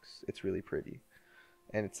it looks. It's really pretty.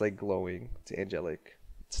 And it's like glowing, it's angelic,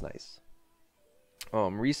 it's nice.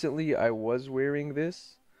 Recently I was wearing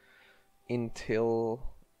this until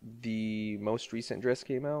the most recent dress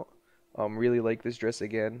came out. Really like this dress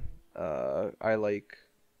again. I like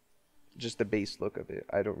just the base look of it.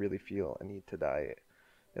 I don't really feel a need to dye it.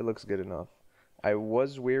 It looks good enough. I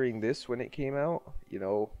was wearing this when it came out, you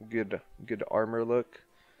know, good armor look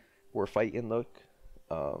or fighting look.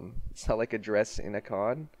 It's not like a dress in a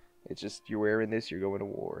con. It's just you're wearing this, you're going to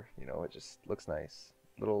war. You know, it just looks nice.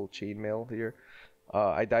 Little chainmail here.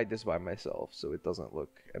 I dyed this by myself, so it doesn't look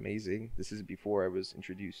amazing. This is before I was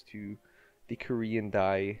introduced to the Korean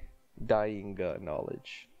dyeing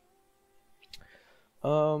knowledge.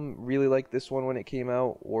 Really liked this one when it came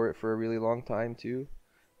out. Wore it for a really long time too.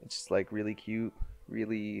 It's just like really cute,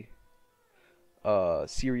 really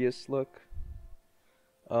serious look.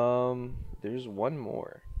 There's one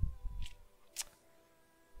more.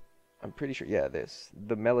 I'm pretty sure, yeah,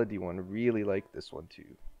 the melody one. Really like this one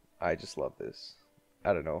too. I just love this.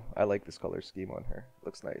 I don't know. I like this color scheme on her.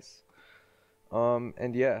 Looks nice.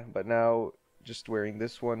 And yeah, but now just wearing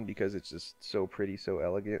this one because it's just so pretty, so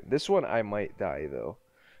elegant. This one I might dye though.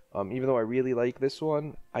 Even though I really like this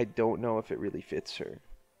one, I don't know if it really fits her.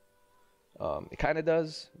 It kind of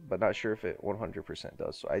does, but not sure if it 100%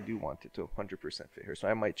 does. So I do want it to 100% fit her. So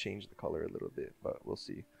I might change the color a little bit, but we'll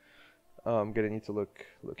see. I'm gonna need to look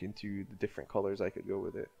into the different colors I could go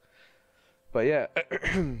with it. But yeah,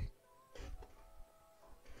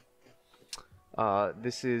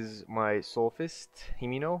 this is my Soulfist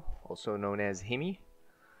Himeno, also known as Himi.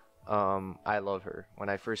 I love her. When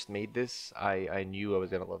I first made this, I knew I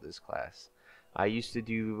was gonna love this class. I used to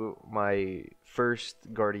do my first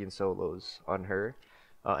Guardian solos on her,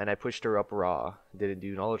 and I pushed her up raw. Didn't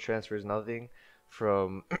do knowledge transfers, nothing.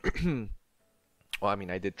 From, well, I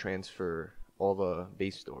mean, I did transfer all the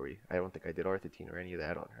base story. I don't think I did R13 or any of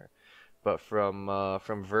that on her. But from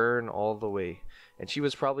Vern all the way, and she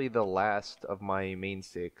was probably the last of my main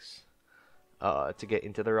six to get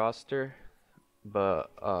into the roster. But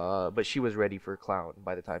she was ready for Clown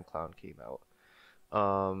by the time Clown came out.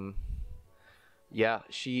 Yeah,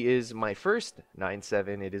 she is my first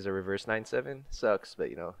 9/7. It is a reverse 9/7. Sucks, but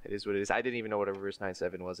you know, it is what it is. I didn't even know what a reverse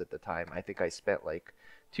 9/7 was at the time. I think I spent like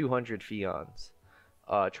 200 fions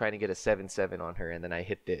trying to get a 7/7 on her, and then I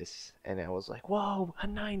hit this, and I was like, whoa, a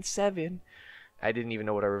 9/7. I didn't even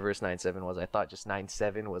know what a reverse 9/7 was. I thought just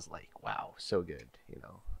 9/7 was like, wow, so good, you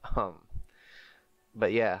know.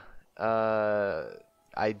 But yeah,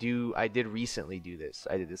 I did recently do this.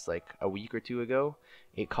 I did this like a week or two ago.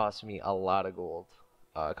 It cost me a lot of gold.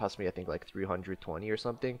 It cost me I think like 320 or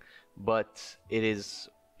something, but it is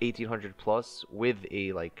 1800 plus with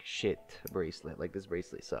a like shit bracelet. Like this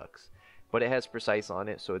bracelet sucks, but it has precise on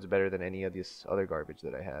it, so it's better than any of this other garbage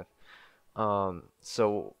that I have.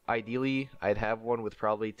 So ideally I'd have one with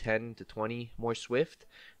probably 10 to 20 more swift,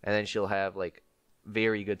 and then she'll have like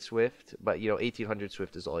very good swift, but you know, 1800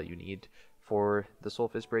 swift is all you need for the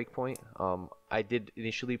Soulfist breakpoint. I did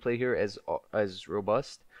initially play here as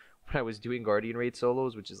robust when I was doing Guardian raid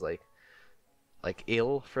solos, which is like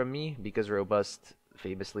ill from me because robust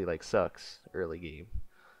famously like sucks early game.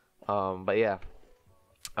 But yeah,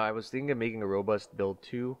 I was thinking of making a robust build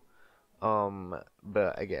too.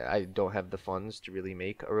 But again, I don't have the funds to really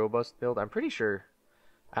make a robust build. I'm pretty sure.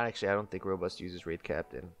 Actually, I don't think robust uses raid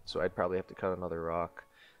captain, so I'd probably have to cut another rock.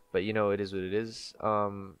 But you know, it is what it is.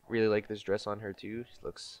 Really like this dress on her too. She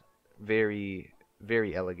looks very,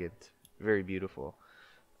 very elegant, very beautiful.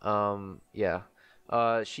 Yeah.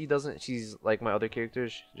 She doesn't. She's like my other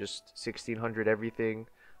characters, just 1600 everything.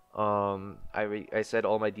 I said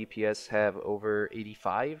all my DPS have over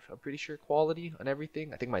 85. I'm pretty sure quality on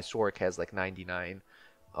everything. I think my Sorc has like 99.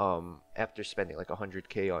 After spending like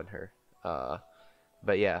 100k on her.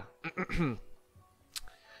 But yeah.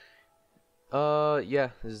 Yeah,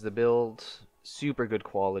 this is the build. Super good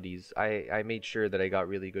qualities. I made sure that I got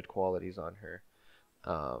really good qualities on her.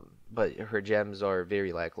 But her gems are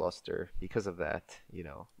very lackluster because of that, you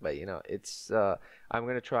know. But you know, it's I'm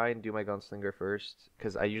gonna try and do my Gunslinger first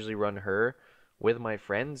because I usually run her with my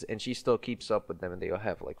friends, and she still keeps up with them, and they all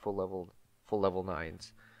have like full level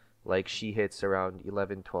 9s. Like she hits around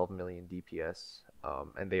 11, 12 million DPS,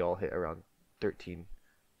 and they all hit around 13.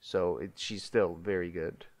 So she's still very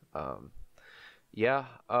good. Yeah,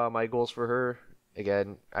 my goals for her,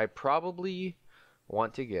 again, I probably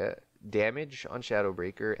want to get damage on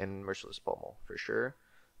Shadowbreaker and Merciless Pummel for sure.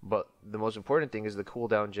 But the most important thing is the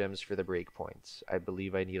cooldown gems for the breakpoints. I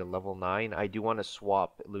believe I need a level 9. I do want to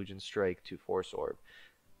swap Illusion Strike to Force Orb.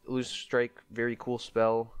 Illusion Strike, very cool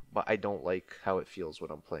spell, but I don't like how it feels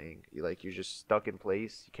when I'm playing. You're just stuck in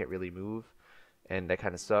place, you can't really move, and that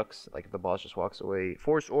kind of sucks. Like if the boss just walks away.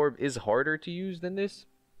 Force Orb is harder to use than this,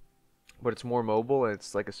 but it's more mobile and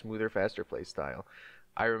it's like a smoother, faster play style.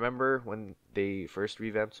 I remember when they first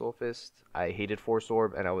revamped Soulfist, I hated Force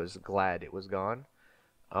Orb and I was glad it was gone.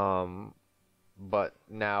 But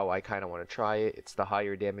now I kind of want to try it. It's the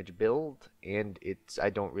higher damage build, and I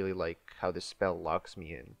don't really like how this spell locks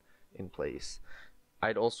me in place.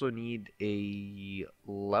 I'd also need a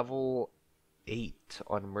level 8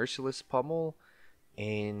 on Merciless Pummel,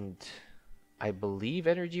 and I believe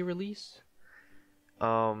Energy Release.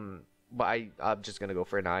 But I'm just gonna go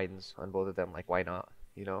for 9s on both of them. Like, why not?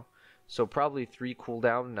 You know. So probably 3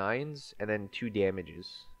 cooldown 9s and then 2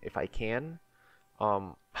 damages if I can.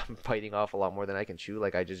 I'm fighting off a lot more than I can chew.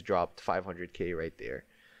 Like I just dropped 500k right there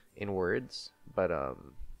in words. But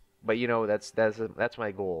you know, that's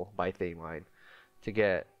my goal by Thane, to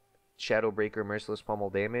get Shadowbreaker, Merciless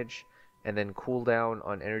Pummel damage, and then cooldown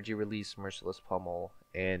on Energy Release, Merciless Pummel,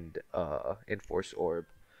 and Force Orb.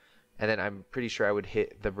 And then I'm pretty sure I would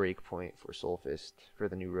hit the breakpoint for Soulfist for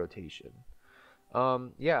the new rotation.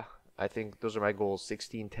 Yeah, I think those are my goals: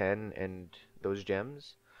 16, 10, and those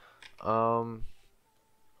gems.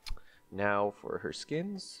 Now for her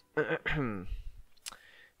skins.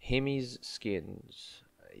 Himi's skins.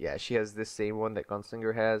 Yeah, she has this same one that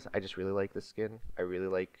Gunslinger has. I just really like this skin. I really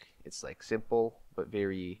like, it's like simple but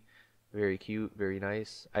very Very cute, very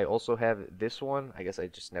nice. I also have this one. I guess I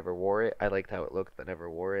just never wore it. I liked how it looked, but never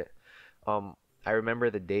wore it. Um, I remember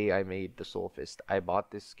the day I made the Soulfist. I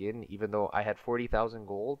bought this skin even though I had 40,000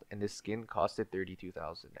 gold and this skin costed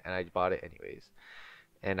 32,000 and I bought it anyways.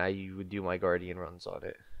 And I would do my Guardian runs on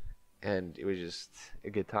it. And it was just a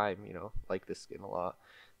good time, you know. Like this skin a lot.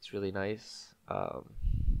 It's really nice.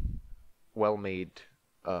 Well made.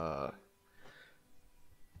 What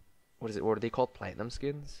are they called? Platinum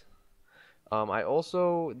skins? I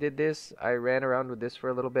also did this. I ran around with this for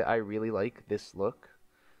a little bit. I really like this look.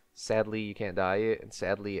 Sadly, you can't dye it, and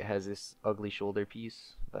sadly, it has this ugly shoulder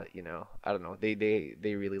piece. But you know, I don't know. They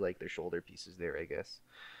really like their shoulder pieces there, I guess.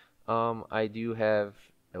 I do have.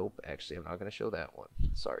 Nope, actually, I'm not gonna show that one.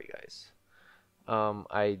 Sorry, guys.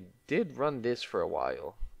 I did run this for a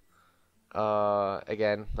while.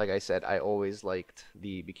 Again, like I said, I always liked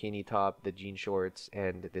the bikini top, the jean shorts,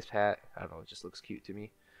 and this hat. I don't know, it just looks cute to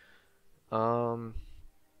me. Um,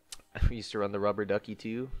 we used to run the rubber ducky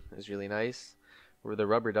too. It was really nice. Where the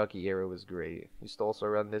rubber ducky era was great. Used to also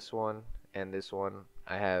run this one and this one.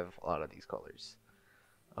 I have a lot of these colors.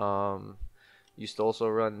 Used to also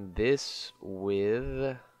run this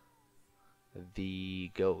with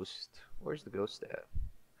the ghost. Where's the ghost at?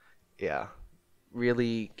 Yeah,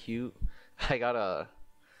 really cute. I got a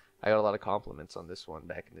lot of compliments on this one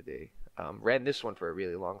back in the day. Ran this one for a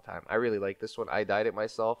really long time. I really like this one. I dyed it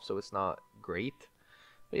myself, so it's not great.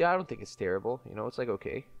 But yeah, I don't think it's terrible. You know, it's like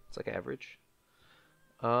okay. It's like average.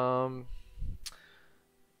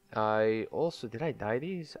 I also, did I dye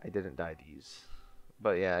these? I didn't dye these.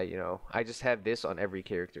 But yeah, you know, I just have this on every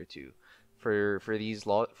character too. For these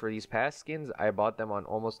past skins, I bought them on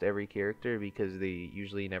almost every character because they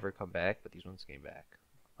usually never come back, but these ones came back.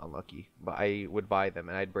 Unlucky. But I would buy them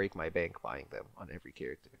and I'd break my bank buying them on every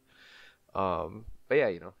character. But yeah,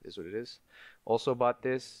 you know, is what it is. Also bought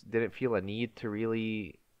this, didn't feel a need to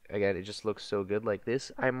really, again, it just looks so good like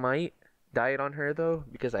this. I might dye it on her though,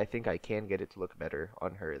 because I think I can get it to look better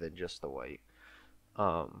on her than just the white.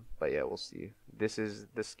 But yeah, we'll see. This is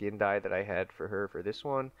the skin dye that I had for her for this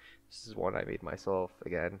one. This is one I made myself.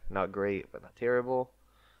 Again, not great, but not terrible.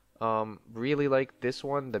 Really like this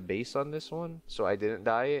one, the base on this one, so I didn't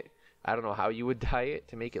dye it. I don't know how you would dye it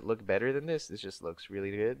to make it look better than this. This just looks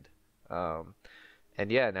really good. And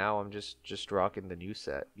yeah, now I'm just rocking the new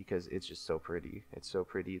set because it's just so pretty. It's so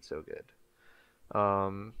pretty, it's so good.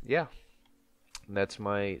 Yeah. That's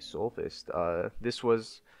my Soulfist. This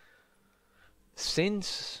was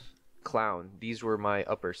since Clown. These were my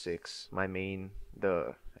upper six. My main.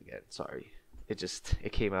 Again, sorry,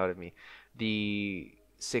 it came out of me. The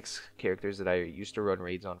 6 characters that I used to run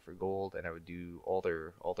raids on for gold, and I would do all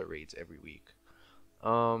their raids every week.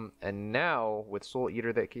 And now with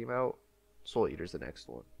Souleater that came out, Souleater's the next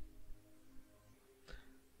one.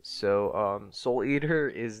 So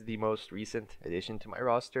Souleater is the most recent addition to my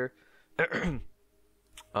roster.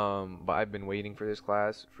 But I've been waiting for this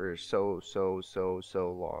class for so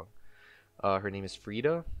long. Her name is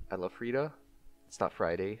Frieyde. I love Frieyde. It's not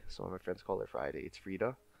Friday. Some of my friends call her Friday. It's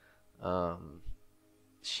Frieyde.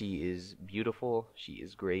 She is beautiful. She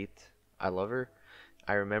is great. I love her.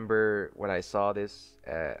 I remember when I saw this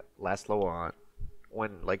at last Loan,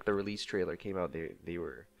 when like the release trailer came out, they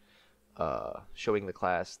were showing the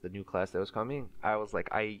new class that was coming. I was like,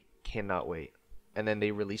 I cannot wait. And then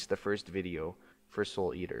they released the first video for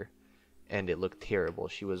Souleater, and it looked terrible.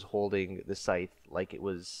 She was holding the scythe like it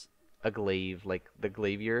was a glaive, like the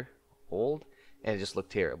glaivier hold, and it just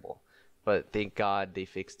looked terrible. But thank God they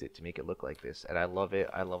fixed it to make it look like this, and I love it.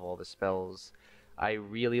 I love all the spells. I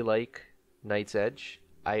really like Night's Edge.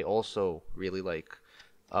 I also really like,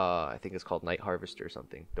 I think it's called Night Harvester or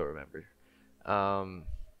something. Don't remember.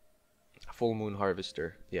 Full Moon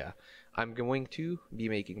Harvester. Yeah. I'm going to be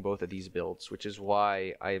making both of these builds, which is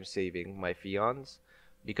why I am saving my Fions,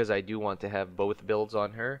 because I do want to have both builds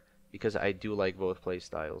on her, because I do like both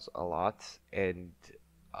playstyles a lot. And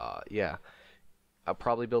yeah, I'll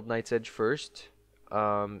probably build Night's Edge first,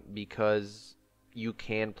 because you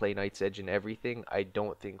can play Night's Edge in everything. I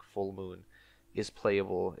don't think Full Moon is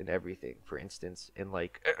playable in everything. For instance, in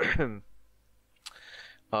like in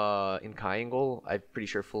Triangle, I'm pretty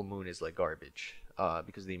sure Full Moon is like garbage.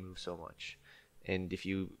 Because they move so much, and if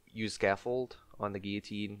you use scaffold on the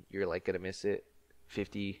guillotine, you're like gonna miss it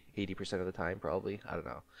 50-80% of the time probably. I don't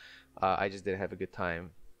know. I just didn't have a good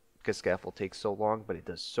time because scaffold takes so long, but it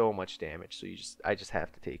does so much damage, so I just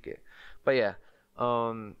have to take it. But yeah,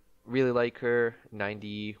 really like her.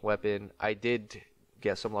 90 weapon. I did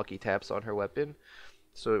get some lucky taps on her weapon,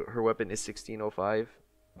 so her weapon is 1605.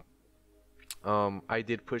 I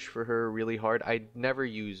did push for her really hard. I never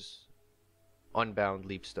use Unbound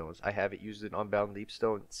Leapstones. I haven't used an Unbound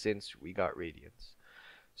Leapstone since we got Radiance.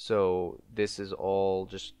 So this is all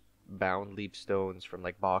just bound Leapstones from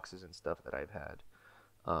like boxes and stuff that I've had.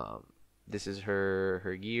 Um, this is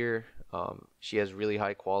her gear. She has really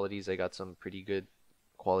high qualities. I got some pretty good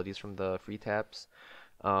qualities from the free taps.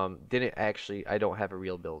 Didn't actually. I don't have a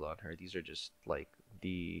real build on her. These are just like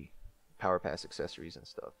the Power Pass accessories and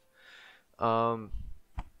stuff. Um,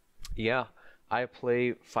 yeah, I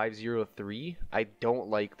play 503. I don't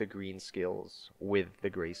like the green skills with the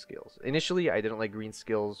gray skills. Initially, I didn't like green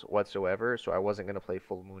skills whatsoever, so I wasn't gonna play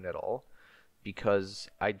Full Moon at all because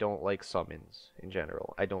I don't like summons in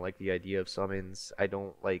general. I don't like the idea of summons. I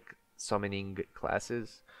don't like summoning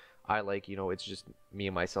classes. I like, it's just me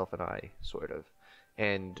and myself and I, sort of.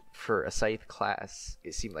 And for a scythe class,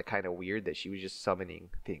 it seemed like kind of weird that she was just summoning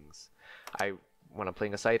things. I When I'm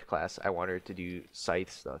playing a scythe class, I want her to do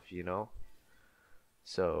scythe stuff.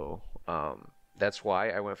 So that's why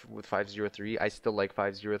I went with 503. I still like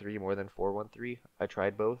 503 more than 413. I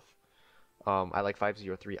tried both. I like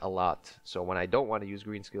 503 a lot. So when I don't want to use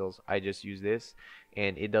green skills, I just use this,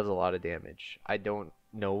 and it does a lot of damage. I don't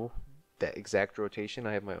know the exact rotation.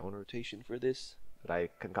 I have my own rotation for this that I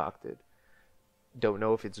concocted. Don't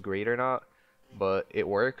know if it's great or not, but it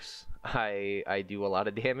works. I do a lot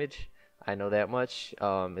of damage. I know that much.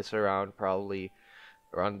 It's probably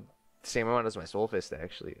around the same amount as my Soulfist,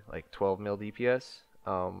 actually, like 12 mil DPS.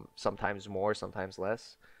 Sometimes more, sometimes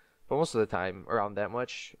less, but most of the time around that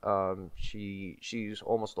much. She's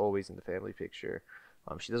almost always in the family picture.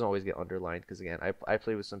 She doesn't always get underlined because, again, I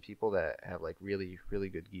play with some people that have like really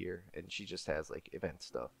good gear, and she just has like event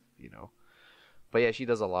stuff. But yeah, she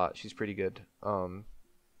does a lot. She's pretty good.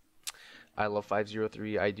 I love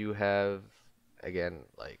 503. I do have, again,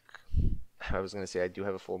 like I was gonna say, I do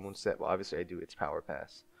have a full moon set, but obviously I do. It's Power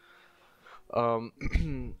Pass.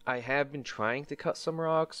 I have been trying to cut some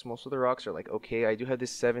rocks. Most of the rocks are like okay. I do have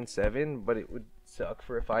this 7/7, but it would suck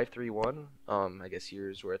for a 5/3/1. I guess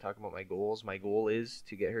here's where I talk about my goals. My goal is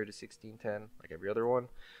to get her to 16/10, like every other one.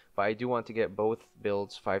 But I do want to get both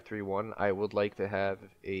builds 5/3/1. I would like to have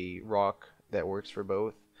a rock that works for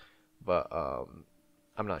both, but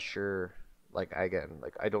I'm not sure. Like I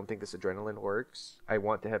don't think this adrenaline works. I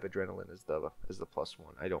want to have adrenaline as the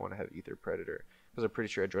 +1. I don't want to have Ether Predator because I'm pretty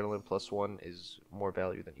sure adrenaline +1 is more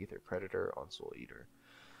value than Ether Predator on Souleater.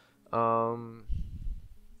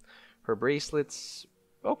 Her bracelet's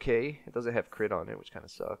okay. It doesn't have crit on it, which kind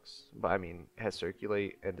of sucks. But I mean, it has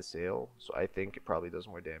circulate and assail, so I think it probably does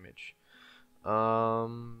more damage.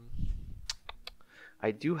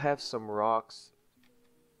 I do have some rocks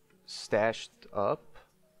stashed up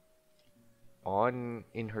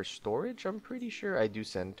in her storage. I'm pretty sure I do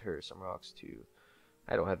send her some rocks too.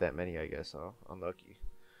 I don't have that many, I guess. Huh? Unlucky.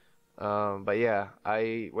 But yeah,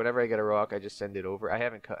 whenever I get a rock, I just send it over. I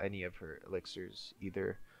haven't cut any of her elixirs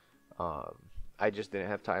either. I just didn't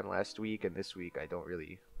have time last week, and this week I don't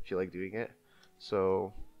really feel like doing it,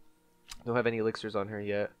 so don't have any elixirs on her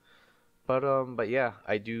yet. But yeah,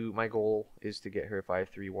 I do. My goal is to get her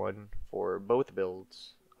 5/3/1 for both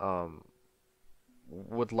builds.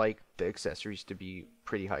 Would like the accessories to be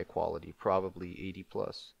pretty high quality, probably 80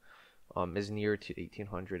 plus, as near to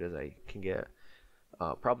 1800 as I can get.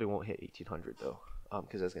 Probably won't hit 1800 though,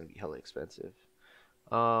 because that's gonna be hella expensive.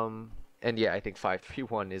 And yeah, I think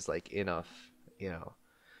 5/3/1 is like enough.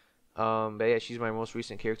 But yeah, she's my most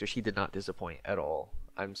recent character. She did not disappoint at all.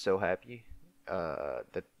 I'm so happy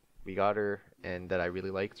that we got her and that I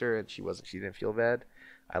really liked her, and she didn't feel bad.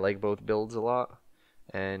 I like both builds a lot,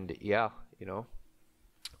 and yeah.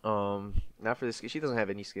 Now for this, she doesn't have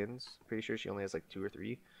any skins. Pretty sure she only has like 2 or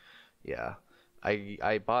 3. Yeah,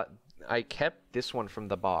 I kept this one from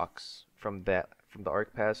the box from the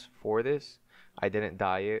Arc Pass for this. I didn't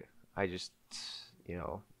dye it. I just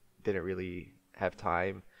didn't really have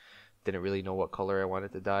time. Didn't really know what color I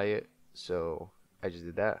wanted to dye it, so I just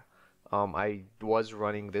did that. I was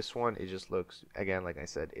running this one. It just looks, again, like I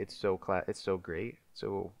said, it's so great,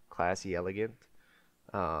 so classy, elegant.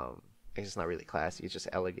 It's just not really classy. It's just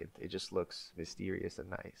elegant. It just looks mysterious and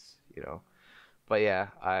nice. But yeah,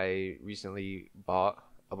 I recently bought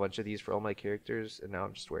a bunch of these for all my characters, and now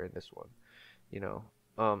I'm just wearing this one.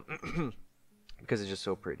 Because it's just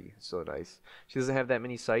so pretty, so nice. She doesn't have that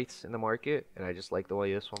many scythes in the market, and I just like the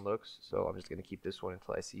way this one looks, so I'm just gonna keep this one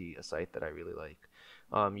until I see a scythe that I really like.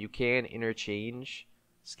 You can interchange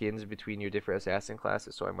skins between your different assassin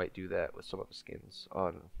classes, so I might do that with some of the skins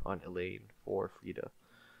on Elaynne for Frieyde.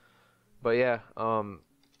 But yeah,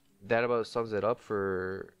 that about sums it up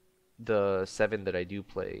for the 7 that I do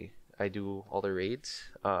play. I do all the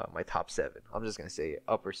raids. My top 7. I'm just gonna say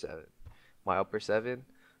upper 7. My upper 7.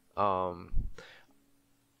 Um,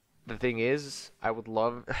 the thing is, I would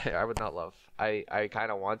love, I would not love. I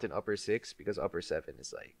kind of want an upper 6 because upper 7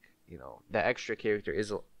 is like, you know, the extra character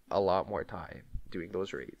is a lot more time doing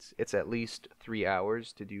those raids. It's at least 3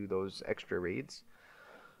 hours to do those extra raids.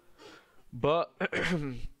 But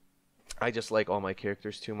I just like all my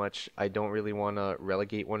characters too much. I don't really want to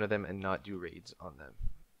relegate one of them and not do raids on them.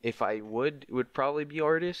 If I would, it would probably be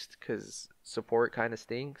artist because support kind of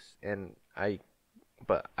stinks, and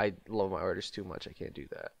but I love my artist too much. I can't do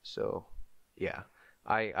that. So, yeah,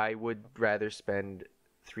 I would rather spend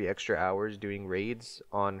 3 extra hours doing raids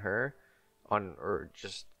on her, or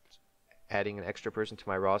just adding an extra person to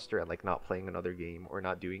my roster and like not playing another game or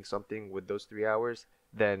not doing something with those 3 hours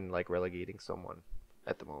than like relegating someone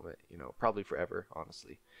at the moment. You know, probably forever,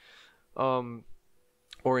 honestly.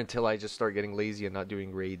 Or until I just start getting lazy and not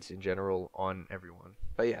doing raids in general on everyone.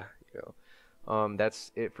 But yeah, you know,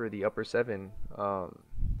 that's it for the upper 7.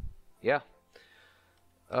 Yeah.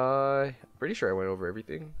 Pretty sure I went over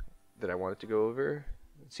everything that I wanted to go over.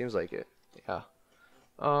 It seems like it. Yeah.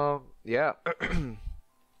 Yeah.